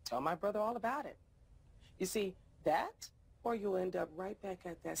and tell my brother all about it. You see, that, or you'll end up right back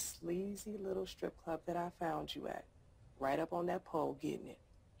at that sleazy little strip club that I found you at. Right up on that pole, getting it.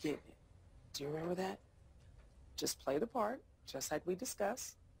 Do you remember that? Just play the part, just like we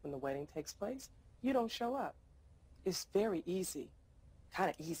discussed. When the wedding takes place, you don't show up. It's very easy.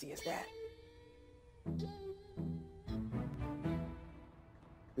 Kind of easy as that.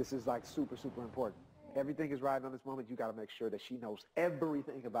 This is like super, super important. Everything is riding on this moment. You got to make sure that she knows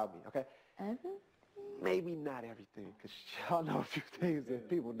everything about me, okay? Everything? Maybe not everything, because y'all know a few things that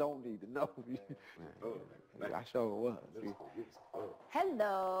people don't need to know. I sure was.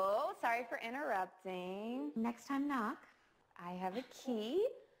 Hello. Sorry for interrupting. Next time, knock. I have a key.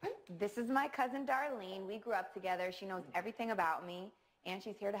 This is my cousin Darlene. We grew up together. She knows everything about me, and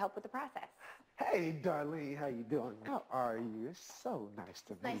she's here to help with the process. Hey, Darlene, how you doing? How are you? It's so nice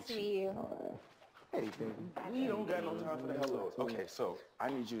to meet you. Nice to meet you. Hey, baby. We don't got no time for that. Hello. Okay, so I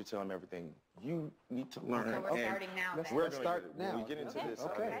need you to tell him everything you need to learn. So we're starting now, then. We're Let's start now. When we get into this,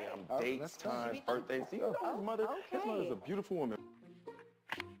 Okay. Dates, times, birthdays. See, his mother is a beautiful woman.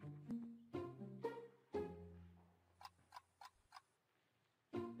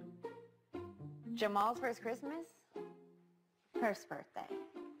 Jamal's first Christmas? First birthday.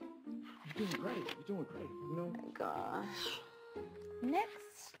 You're doing great. You're doing great. You know? Oh my gosh.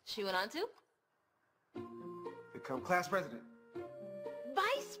 Next. She went on to? Become class president.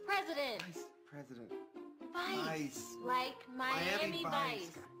 Vice president. Vice president. Vice. Like Miami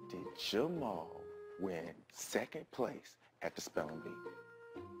Vice. Did Jamal win second place at the spelling bee?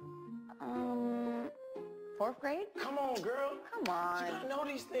 Fourth grade? Come on, girl. Come on. You gotta know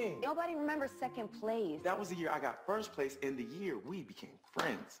these things. Nobody remembers second place. That was the year I got first place, and the year we became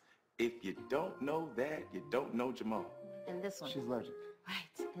friends. If you don't know that, you don't know Jamal. And this one. She's allergic.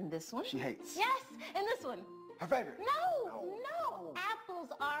 Right. And this one? She hates. Yes. And this one. Her favorite. No.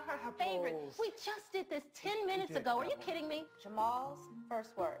 Apples are her favorite. We just did this 10 minutes ago. Are you kidding me? Jamal's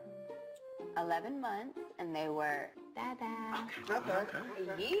first word. 11 months, and they were Dada. Okay.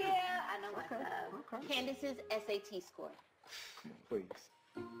 Yeah, I know myself. Candace's SAT score. Please.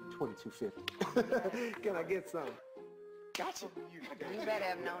 2250. Can I get some? Gotcha. You better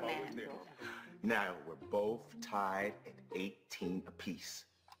have known that. Now, we're both tied at 18 apiece.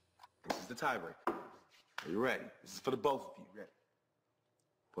 This is the tiebreaker. Are you ready? This is for the both of you. Ready?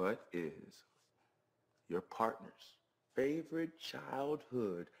 What is your partner's favorite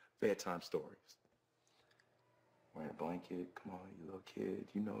childhood bedtime stories? Wearing a blanket. Come on, you little kid.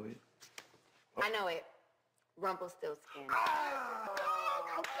 You know it. I know it. Rumpelstiltskin.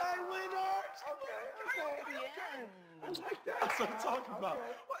 Okay, winners. Okay. I like that. That's what I'm talking about.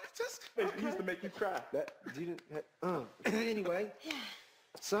 Well, it's just, it used to make you cry. Anyway,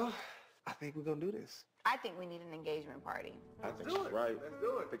 so I think we're gonna do this. I think we need an engagement party. I think she's right. Let's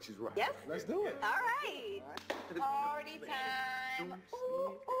do it. I think she's right. Yes? Let's do it. All right. Party time.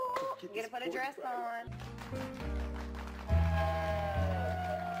 Ooh, ooh. Get to put a dress on.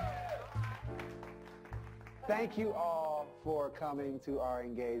 Thank you all for coming to our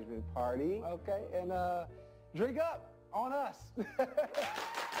engagement party. Okay, and drink up on us.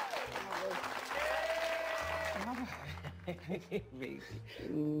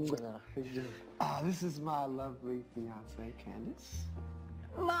 This is my lovely fiance, Candace.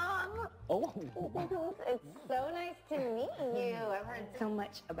 Mom! Oh. It's so nice to meet you. I've heard so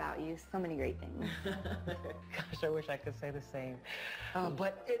much about you, so many great things. Gosh, I wish I could say the same.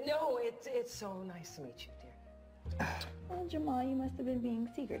 But no, it's so nice to meet you, dear. Well, Jamal, you must have been being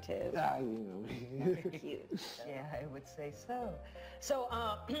secretive. Cute. Yeah, I would say so. So,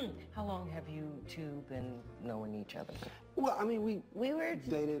 how long have you two been knowing each other? Well, I mean, we were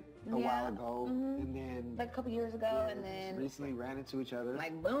dated a while ago, and then like a couple years ago, and then recently ran into each other.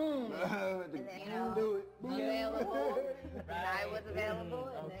 Like boom, and then you know, do it. Available, and I was available,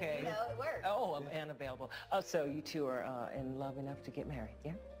 and okay. then, you know, it worked. Oh, and available. Oh, so you two are in love enough to get married,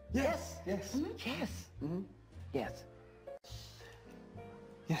 yeah? Yes. Yes. Yes. Yes.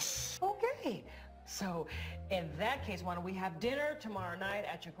 Yes. Okay. So, in that case, why don't we have dinner tomorrow night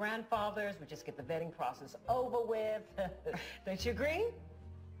at your grandfather's? We just get the vetting process over with. Don't you agree?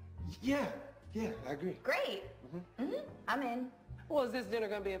 Yeah, I agree. Great. I'm in. Well, is this dinner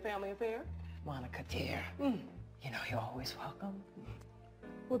going to be a family affair? Monica, dear, you know you're always welcome.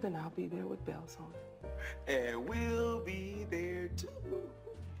 Well, then I'll be there with bells on. And we'll be there too.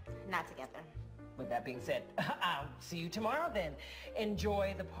 Not together. With that being said, I'll see you tomorrow then.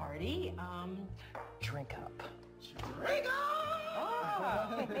 Enjoy the party. Drink up. Drink up!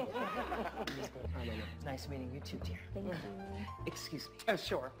 Ah. Nice meeting you too, dear. Thank you. Excuse me.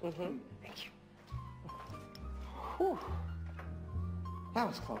 Sure. Mm-hmm. Thank you. Whew. That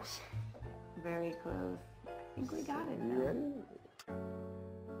was close. Very close. I think we got it. You ready?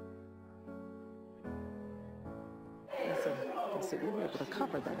 So you were able to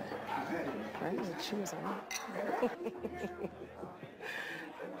cover that, right? The shoes on. That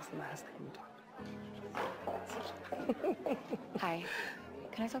was the last thing we talked about. Hi.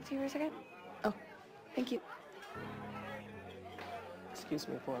 Can I talk to you for a second? Oh, thank you. Excuse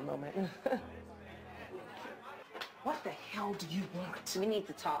me for a moment. What the hell do you want? We need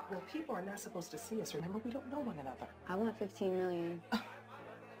to talk. Well, people are not supposed to see us. Remember, we don't know one another. I want 15 million. Of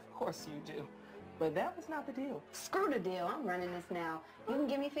course you do. But that was not the deal. Screw the deal. I'm running this now. You can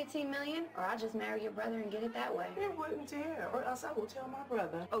give me 15 million, or I'll just marry your brother and get it that way. You wouldn't dare, or else I will tell my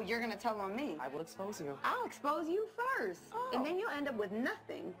brother. Oh, you're gonna tell on me? I will expose you. I'll expose you first. Oh. And then you'll end up with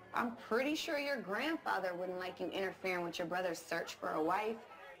nothing. I'm pretty sure your grandfather wouldn't like you interfering with your brother's search for a wife.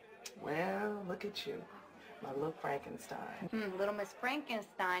 Well, look at you. My little Frankenstein. Little Miss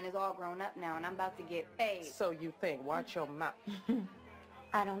Frankenstein is all grown up now, and I'm about to get paid. So you think. Watch your mouth.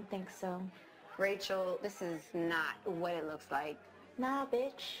 I don't think so. Rachel, this is not what it looks like. Nah,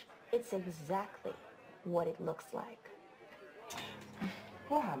 bitch. It's exactly what it looks like.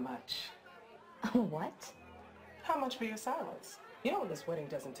 Well, how much? What? How much for your silence? You know, when this wedding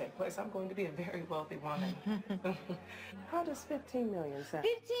doesn't take place, I'm going to be a very wealthy woman. How does 15 million sound?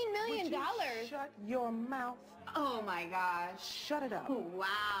 $15 million? Would you shut your mouth. Oh my gosh. Shut it up.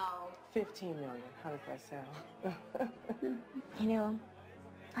 Wow. 15 million. How does that sound? You know,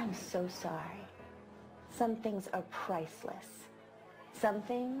 I'm so sorry. Some things are priceless. Some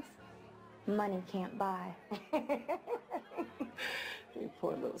things money can't buy. You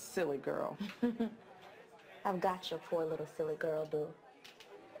poor little silly girl. I've got your poor little silly girl, boo.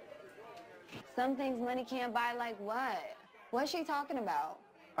 Some things money can't buy, like what? What's she talking about?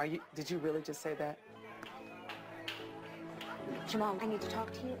 Did you really just say that? Jamal, I need to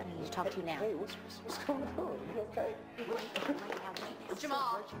talk to you, and I need to talk to you now. Hey, what's going on? You okay?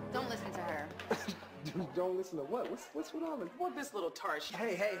 Jamal, don't listen to her. Dude, don't listen to what? What's with all this? What this little tart?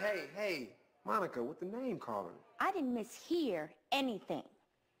 Hey. Monica, with the name calling. I didn't mishear anything.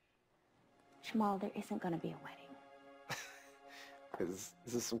 Jamal, there isn't going to be a wedding. Is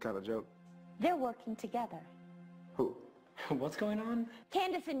this some kind of joke? They're working together. Who? What's going on?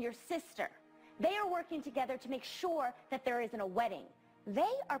 Candace and your sister. They are working together to make sure that there isn't a wedding.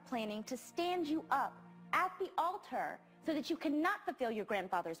 They are planning to stand you up at the altar so that you cannot fulfill your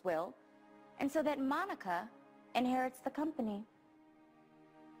grandfather's will, and so that Monica inherits the company.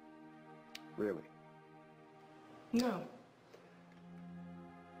 Really? No.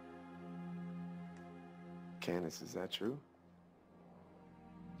 Candace, is that true?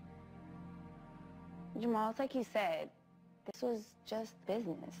 Jamal, it's like you said, this was just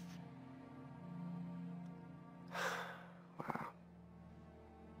business. Wow.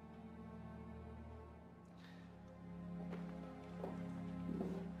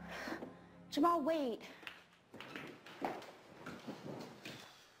 Jamal, wait.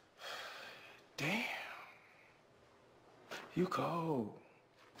 Damn. You cold.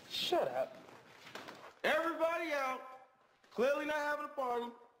 Shut up. Everybody out. Clearly not having a party.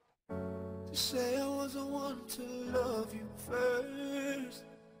 To say I wasn't one to love you first.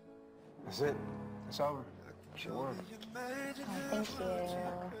 That's it. It's over. She won. Thank you.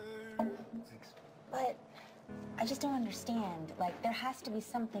 But I just don't understand. Like, there has to be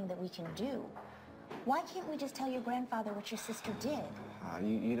something that we can do. Why can't we just tell your grandfather what your sister did?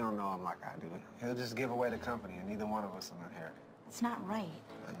 You don't know him like I do. He'll just give away the company and neither one of us will inherit. It's not right.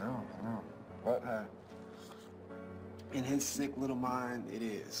 I know. But, in his sick little mind, it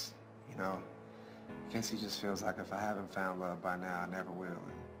is. You know, I guess he just feels like if I haven't found love by now, I never will.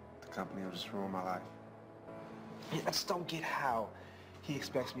 And the company will just ruin my life. I just don't get how he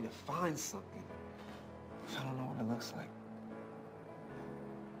expects me to find something if I don't know what it looks like.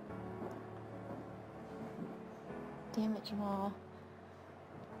 Damn it, Jamal.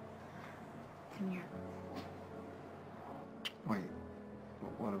 Come here. Wait,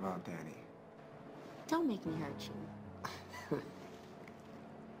 what about Danny? Don't make me hurt you.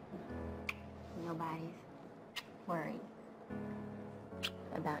 Nobody's worried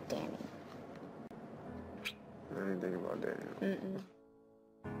about Danny. I didn't think about Danny.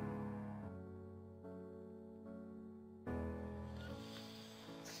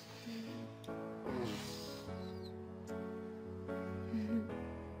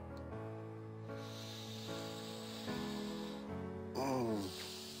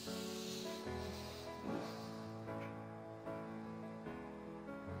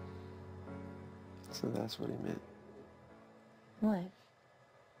 So that's what he meant. What?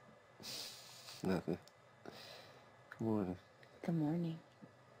 Nothing. Good morning. Good morning.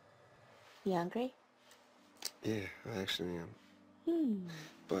 You hungry? Yeah, I actually am. Hmm.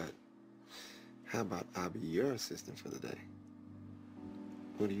 But how about I be your assistant for the day?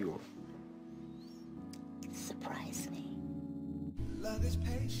 What do you want? Surprise me. Love is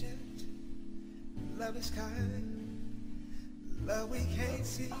patient, love is kind, love we can't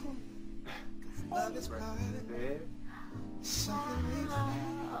see, 'cause love is blind. Something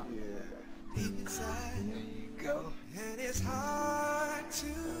we feel deep inside. There you go. And it's hard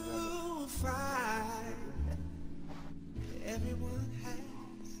to find. Everyone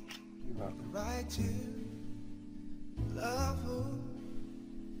has the right to love who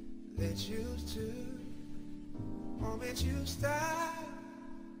they choose to. Moment you start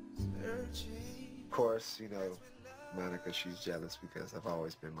searching. Of course, you know, Monica, she's jealous because I've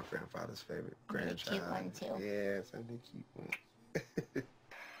always been my grandfather's favorite grandchild. Cute one, too. Yes, I'm the cute one.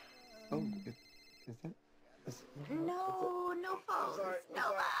 Oh, is that? No, no phones. Sorry, no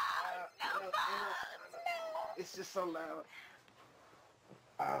sorry. phones. No phones. No. It's just so loud.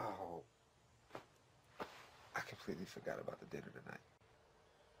 Oh. I completely forgot about the dinner tonight.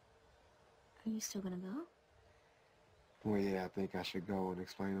 Are you still gonna go? Well, yeah, I think I should go and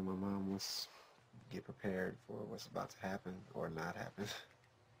explain to my mom get prepared for what's about to happen or not happen.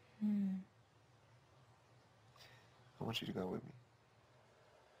 I want you to go with me.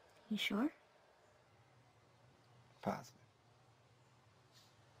 You sure? Positive.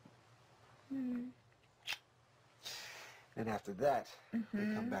 And after that,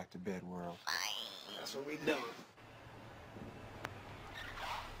 we come back to bed world. That's what we do.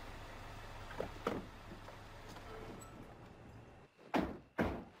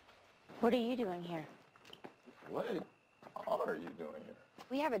 What are you doing here? What are you doing here?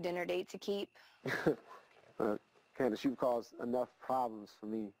 We have a dinner date to keep. Candace, you've caused enough problems for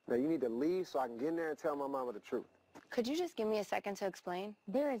me. Now you need to leave so I can get in there and tell my mama the truth. Could you just give me a second to explain?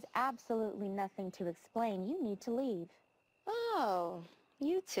 There is absolutely nothing to explain. You need to leave. Oh,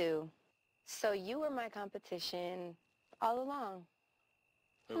 you two. So you were my competition all along.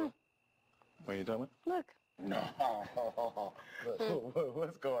 What are you talking Look. about? No.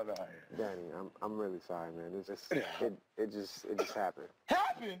 What's going on here? Danny, I'm really sorry, man. It's just it just happened.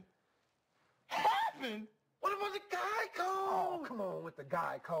 Happened? Happened? What about the guy code? Oh, come on with the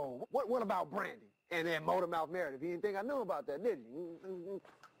guy code. What about Brandy? And then Motormouth Meredith? You didn't think I knew about that, did you?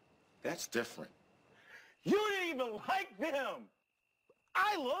 That's different. You didn't even like them.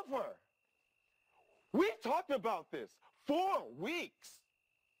 I love her. We talked about this for weeks.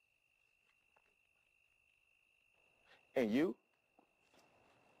 And you?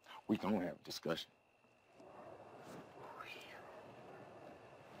 We gonna have a discussion.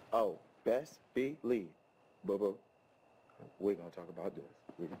 Oh, best believe. Boo-boo. We're gonna talk about this.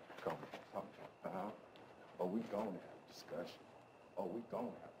 We gonna talk about, we gonna have a discussion. We gonna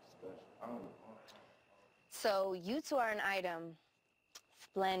have a discussion. I don't know. So you two are an item.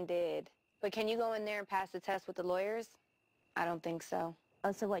 Splendid. But can you go in there and pass the test with the lawyers? I don't think so.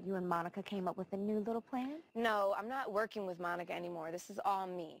 Oh, so what, you and Monica came up with a new little plan? No, I'm not working with Monica anymore. This is all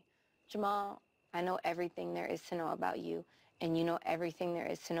me. Jamal, I know everything there is to know about you, and you know everything there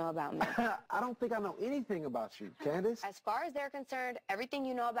is to know about me. I don't think I know anything about you, Candace. As far as they're concerned, everything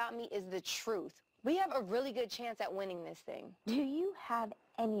you know about me is the truth. We have a really good chance at winning this thing. Do you have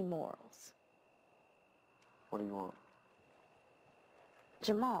any morals? What do you want?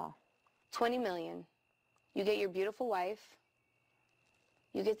 Jamal. 20 million. You get your beautiful wife.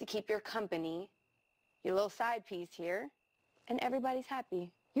 You get to keep your company, your little side piece here, and everybody's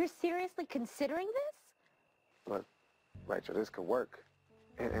happy. You're seriously considering this? Look, Rachel, this could work.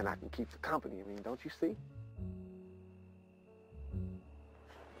 And I can keep the company. I mean, don't you see?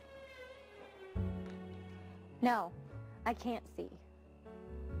 No, I can't see.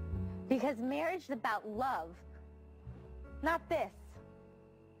 Because marriage is about love, not this.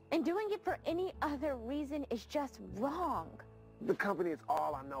 And doing it for any other reason is just wrong. The company is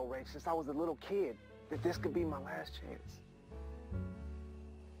all I know, Rach. Since I was a little kid, that this could be my last chance.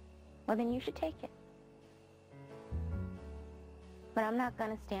 Well, then you should take it. But I'm not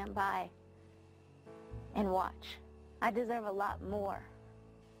gonna stand by and watch. I deserve a lot more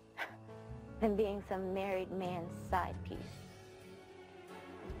than being some married man's side piece.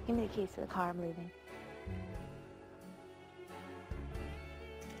 Give me the keys to the car, I'm leaving.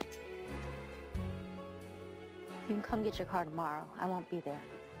 You can come get your car tomorrow. I won't be there.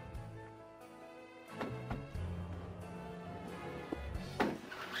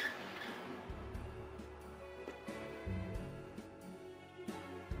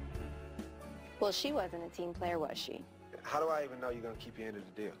 Well, she wasn't a team player, was she? How do I even know you're going to keep your end of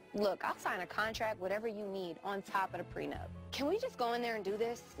the deal? Look, I'll sign a contract, whatever you need, on top of the prenup. Can we just go in there and do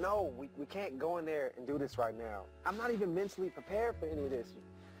this? No, we can't go in there and do this right now. I'm not even mentally prepared for any of this.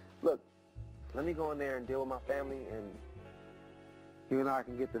 Look, let me go in there and deal with my family, and you and I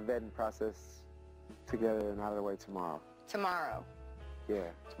can get the vetting process together and out of the way tomorrow. Tomorrow. Yeah,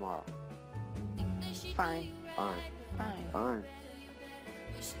 tomorrow. Fine. Fine. Fine. Fine.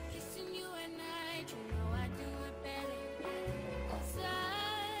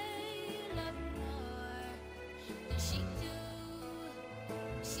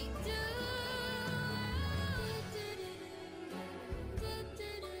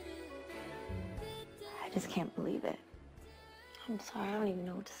 I just can't believe it. I'm sorry, I don't even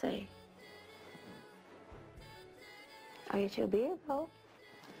know what to say. I'll get you a beer, though.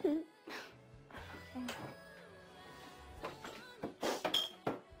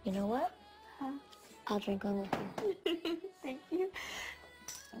 You know what? Huh? I'll drink on with you. Thank you.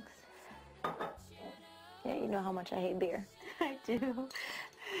 Thanks. Yeah, you know how much I hate beer. I do.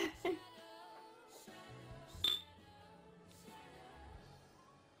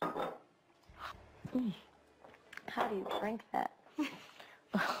 How do you drink that?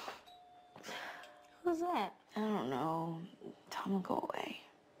 Who's that? I don't know. Tell him to go away.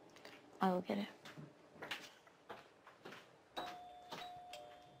 I will get it.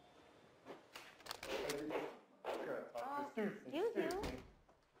 Excuse you.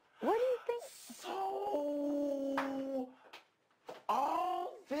 What do you think? So,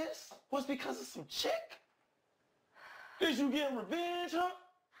 all this was because of some chick? Is you getting revenge, huh?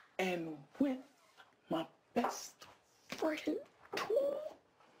 And with my best friend, too?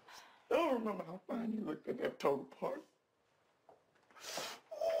 I don't remember how fine you looked at that total party.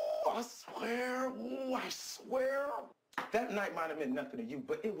 Oh, I swear. That night might have meant nothing to you,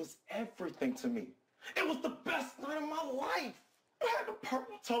 but it was everything to me. It was the best night of my life. I had the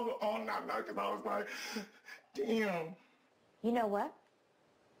purple toga on that night because I was like, damn. You know what?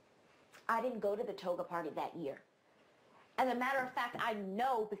 I didn't go to the toga party that year. As a matter of fact, I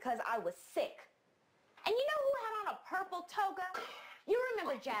know because I was sick. And you know who had on a purple toga? You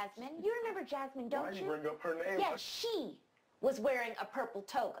remember Jasmine. You remember Jasmine, don't Why you? you bring up her name? Yeah, she was wearing a purple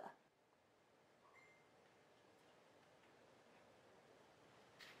toga.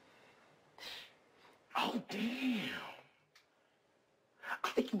 Oh, damn. I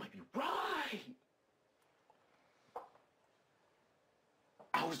think you might be right.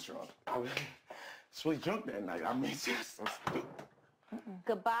 I was drunk. I was really drunk that night. I mean, just so stupid.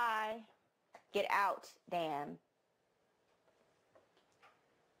 Goodbye. Get out, Dan.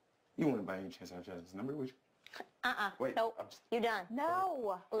 You want to by any chance have Jasmine's number with you? Wait, Nope. You done?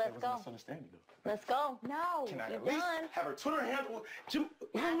 No. Let's There was a go. misunderstanding, though. Let's go. No. Can I You're at least done. have her Twitter handle? What do you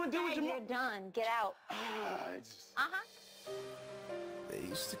want to do with your You're done. Get out. They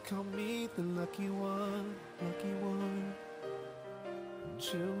used to call me the lucky one, lucky one.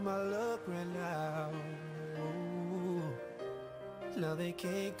 Until my luck ran out. Ooh. Now they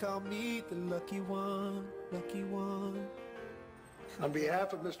can't call me the lucky one, lucky one. On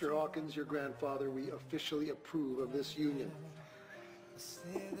behalf of Mr. Hawkins, your grandfather, we officially approve of this union.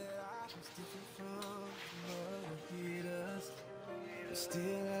 Still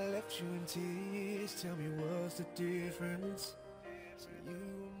I left you in tears. Tell me what's the difference? So you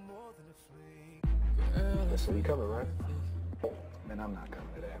were more than a flame. So you coming, right? Man, I'm not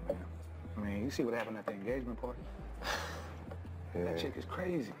coming to that, man. I mean, you see what happened at the engagement party? Yeah. That chick is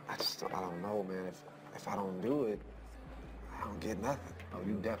crazy. I don't know, man. If I don't do it, I don't get nothing. Oh,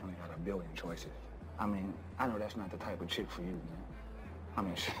 you definitely got a billion choices. I mean, I know that's not the type of chick for you, man. I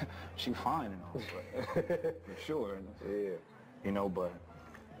mean, she fine and all, but for sure. Yeah. You know, but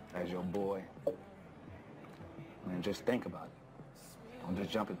as your boy, man, just think about it. Don't just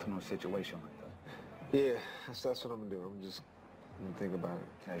jump into no situation like that. Yeah, that's what I'm gonna do. I'm gonna think about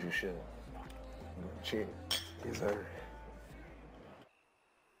it. As you should. Cheers. Yes, sir.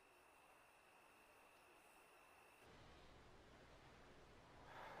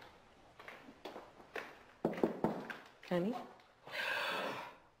 Honey?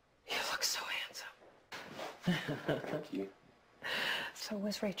 You look so handsome. Thank you. So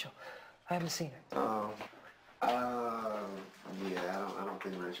where's Rachel? I haven't seen her. Yeah, I don't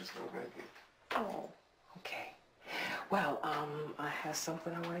think Rachel's gonna make it. Oh, okay. Well, I have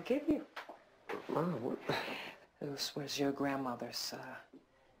something I want to give you. Mom, what? This was your grandmother's.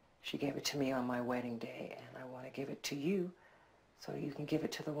 She gave it to me on my wedding day, and I want to give it to you so you can give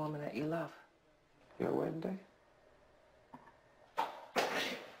it to the woman that you love. Your wedding day?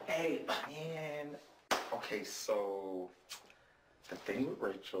 Hey, man. Okay, so the thing with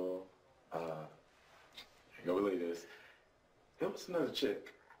Rachel I go believe this. It was another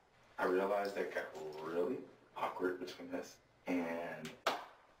chick. I realized that got really awkward between us, and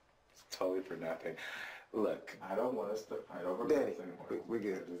it's totally for nothing. Look, I don't want us to fight over Daddy, girls anymore. we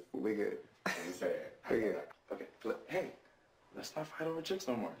good. We good. You say it. We good. Okay, look, hey, let's not fight over chicks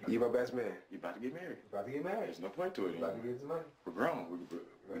no more. You my best man. You about to get married. About to get married. There's no point to it anymore. About to get some money. We're grown.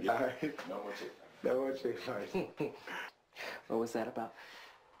 We All right. no more chicks. No more chick fights. What was that about?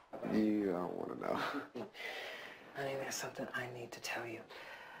 You don't want to know. Honey, there's something I need to tell you.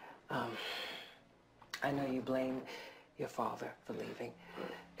 I know you blame your father for leaving.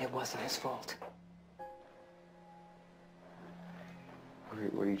 It wasn't his fault.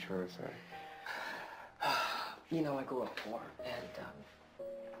 What are you trying to say? You know, I grew up poor, and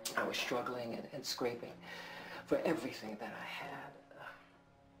I was struggling and scraping for everything that I had.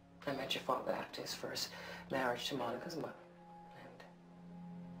 I met your father after his first marriage to Monica's mother. And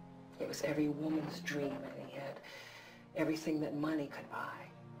it was every woman's dream, and he had everything that money could buy.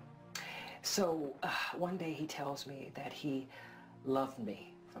 So one day he tells me that he loved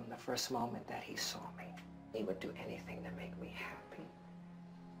me from the first moment that he saw me. He would do anything to make me happy.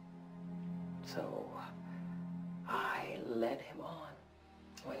 So I led him on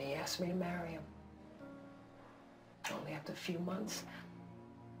when he asked me to marry him. Only after a few months,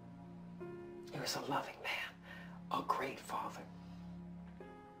 he was a loving man, a great father.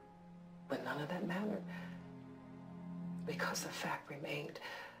 But none of that mattered because the fact remained,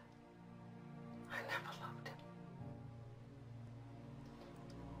 I never loved him.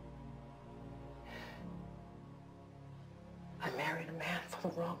 I married a man for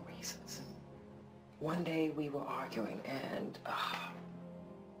the wrong reasons. One day we were arguing and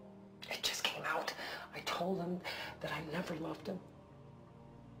it just came out. I told him that I never loved him.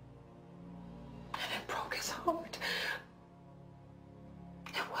 And it broke his heart.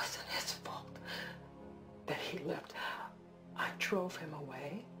 It wasn't his fault that he left. I drove him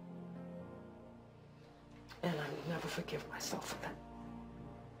away. And I'll never forgive myself for that.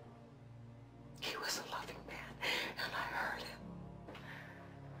 He was a loving man, and I hurt him.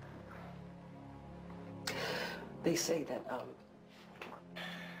 They say that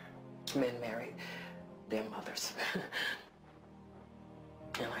men marry their mothers.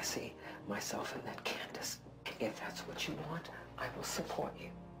 And I see myself in that, Candace. If that's what you want, I will support you.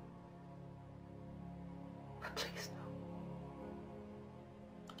 But please know,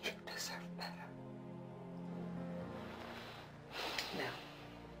 you deserve better. Now,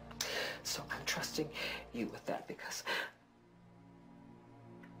 so I'm trusting you with that because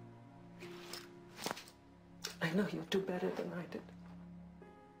I know you'll do better than I did.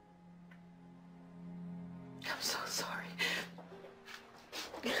 I'm so sorry.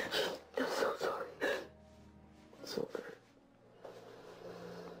 I'm so sorry. It's okay.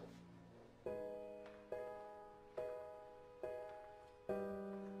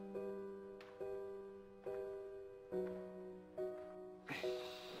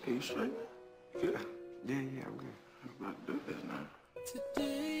 Are you straight? Good? Yeah, I'm good. I'm about to do this now.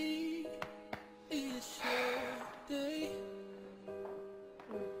 Today is your day.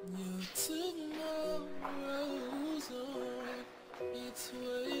 Your tomorrow's on its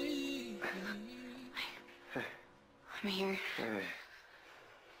way. I'm here. Hey.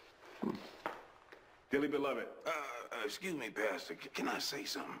 Dearly beloved. Excuse me, Pastor. Can I say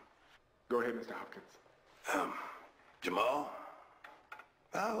something? Go ahead, Mr. Hopkins. Jamal,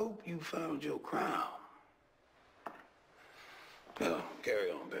 I hope you found your crown.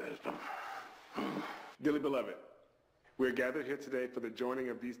 Carry on, Pastor. Dearly beloved, we're gathered here today for the joining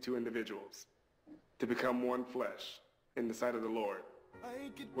of these two individuals to become one flesh in the sight of the Lord.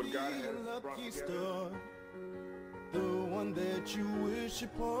 What God has brought together. The one that you wish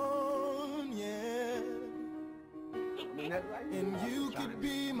upon, yeah. And you could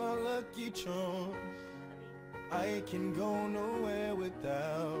be my lucky charm. I can go nowhere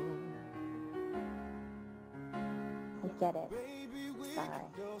without. I get it.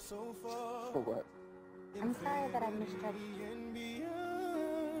 Sorry. For what? I'm sorry that I misjudged you.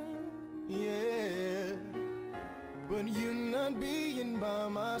 Yeah, but you not being by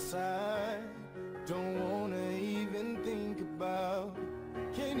my side. Don't wanna even think about.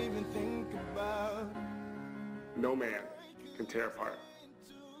 Can't even think about. No man can tear apart.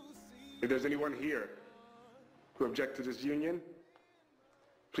 If there's anyone here who objects to this union,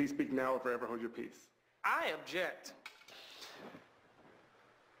 please speak now or forever hold your peace. I object.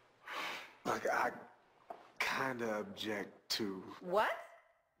 Like, I kind of object to... What?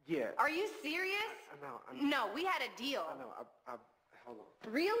 Yeah. Are you serious? I know. No, we had a deal. I know. Hold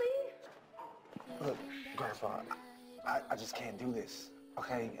on. Really? Look, Grandpa, I just can't do this,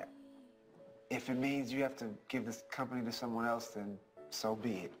 okay? if it means you have to give this company to someone else, then so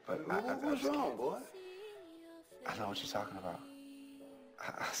be it. But What's wrong, boy? I know what you're talking about.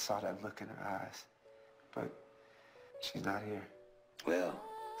 I saw that look in her eyes, but she's not here. Well,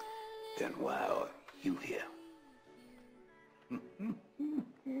 then why are you here? Ooh,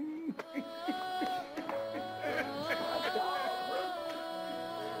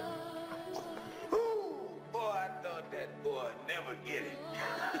 boy, I thought that boy would never get it.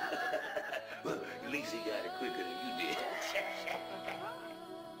 Well, at least he got it quicker than you did.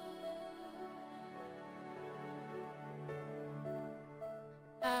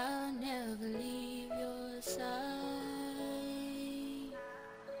 I'll never leave your side.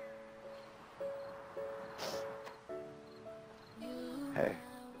 Hey.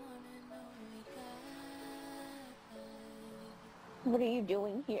 What are you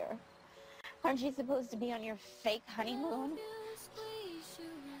doing here? Aren't you supposed to be on your fake honeymoon?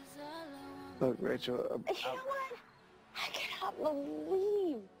 Look, Rachel. You know what? I cannot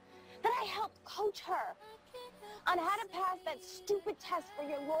believe that I helped coach her on how to pass that stupid test for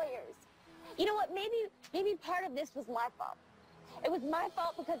your lawyers. You know what? Maybe part of this was my fault. It was my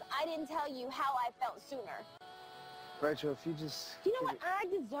fault because I didn't tell you how I felt sooner. Rachel, if you just... You know what? I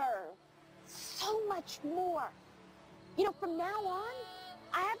deserve so much more. You know, from now on,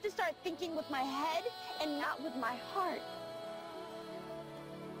 I have to start thinking with my head and not with my heart.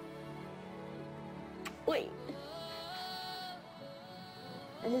 Wait.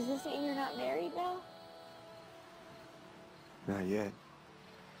 Does this mean you're not married now? Not yet.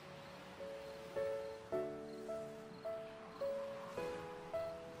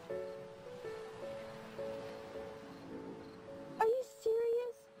 Are you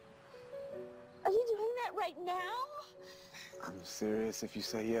serious? Are you doing that right now? I'm serious if you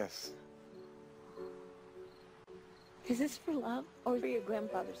say yes. Is this for love or for your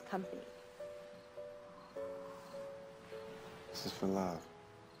grandfather's company? This is for love.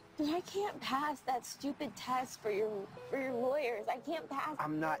 But I can't pass that stupid test for your lawyers. I can't pass.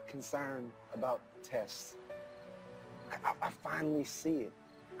 I'm not concerned about tests. I finally see it.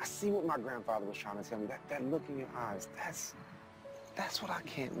 I see what my grandfather was trying to tell me. That look in your eyes, that's what I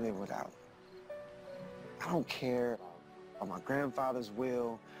can't live without. I don't care about my grandfather's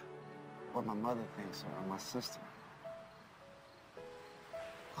will, what my mother thinks, or my sister.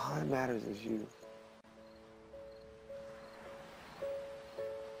 All that matters is you.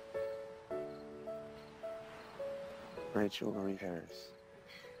 Rachel Marie Harris.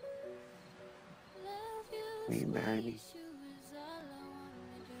 Will you marry me?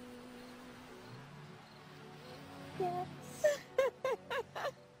 Yes.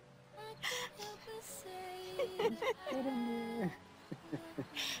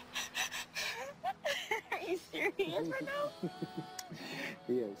 Are you serious right now?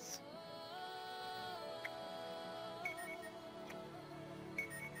 Yes.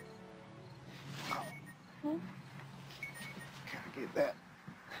 Hmm? Can I get that?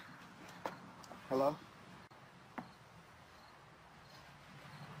 Hello?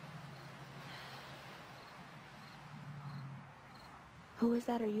 Who is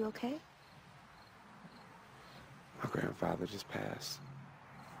that? Are you okay? My grandfather just passed.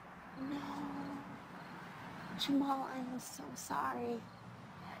 No. Jamal, I'm so sorry.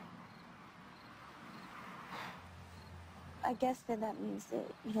 I guess then that means that,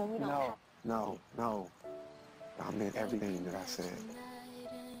 you know, we don't have... No. I meant everything that I said.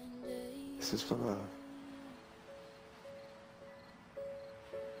 This is for love.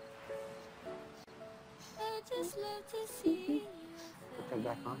 I just love to see. Put that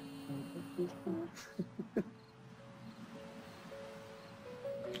back on.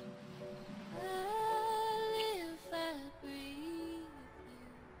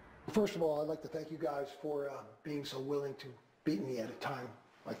 First of all, I'd like to thank you guys for being so willing to beat me at a time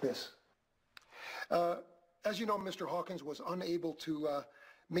like this. As you know, Mr. Hawkins was unable to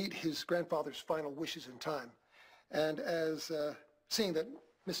meet his grandfather's final wishes in time. And as seeing that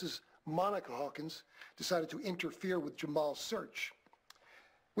Mrs. Monica Hawkins decided to interfere with Jamal's search,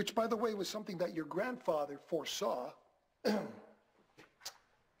 which, by the way, was something that your grandfather foresaw, the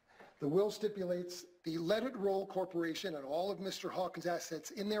will stipulates the Let It Roll Corporation and all of Mr. Hawkins'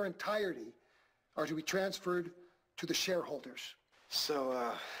 assets in their entirety are to be transferred to the shareholders.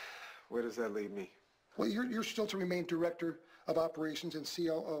 So, where does that leave me? Well, you're still to remain Director of Operations and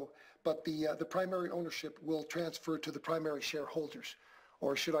COO, but the primary ownership will transfer to the primary shareholders,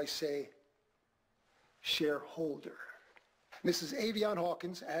 or should I say, shareholder. Mrs. Avion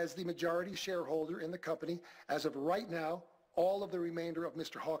Hawkins, as the majority shareholder in the company, as of right now, all of the remainder of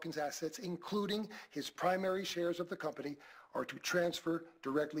Mr. Hawkins' assets, including his primary shares of the company, are to transfer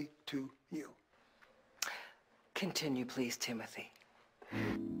directly to you. Continue, please, Timothy.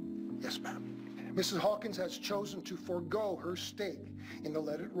 Yes, ma'am. Mrs. Hawkins has chosen to forego her stake in the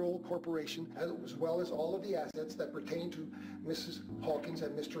Let It Roll Corporation, as well as all of the assets that pertain to Mrs. Hawkins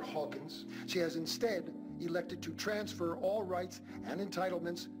and Mr. Hawkins. She has instead elected to transfer all rights and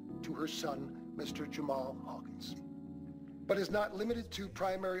entitlements to her son, Mr. Jamal Hawkins, but is not limited to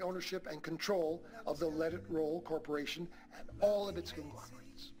primary ownership and control of the Let It Roll Corporation and all of its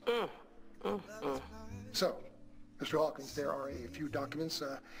conglomerates. So, Mr. Hawkins, there are a few documents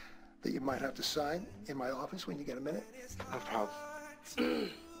that you might have to sign in my office when you get a minute. No problem.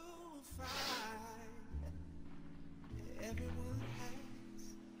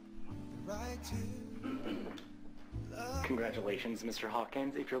 Congratulations, Mr.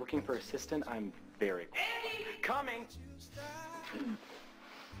 Hawkins. If you're looking for assistant, I'm very coming.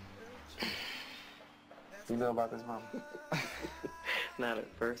 You know about this, Mom? Not at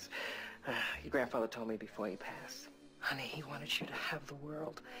first. Your grandfather told me before he passed. Honey, he wanted you to have the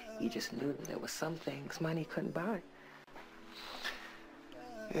world. He just knew that there were some things money couldn't buy.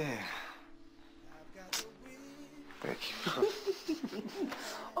 Yeah. Thank you.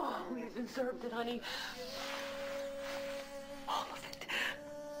 Oh, we deserved it, honey. All of it.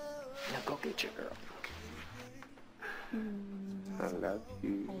 Now go get your girl. I love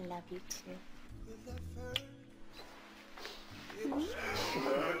you. I love you too.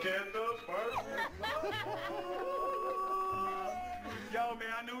 Look at the perfect. Yo,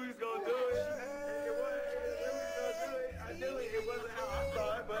 man, I knew he was gonna do it. I knew it. It wasn't how I saw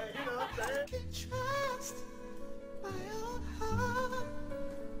it, but you know what I'm saying? Trust my own heart,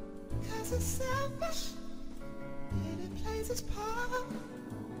 'cause it's selfish and it plays its part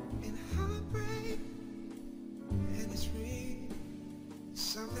in heartbreak, and it's real,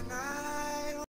 something I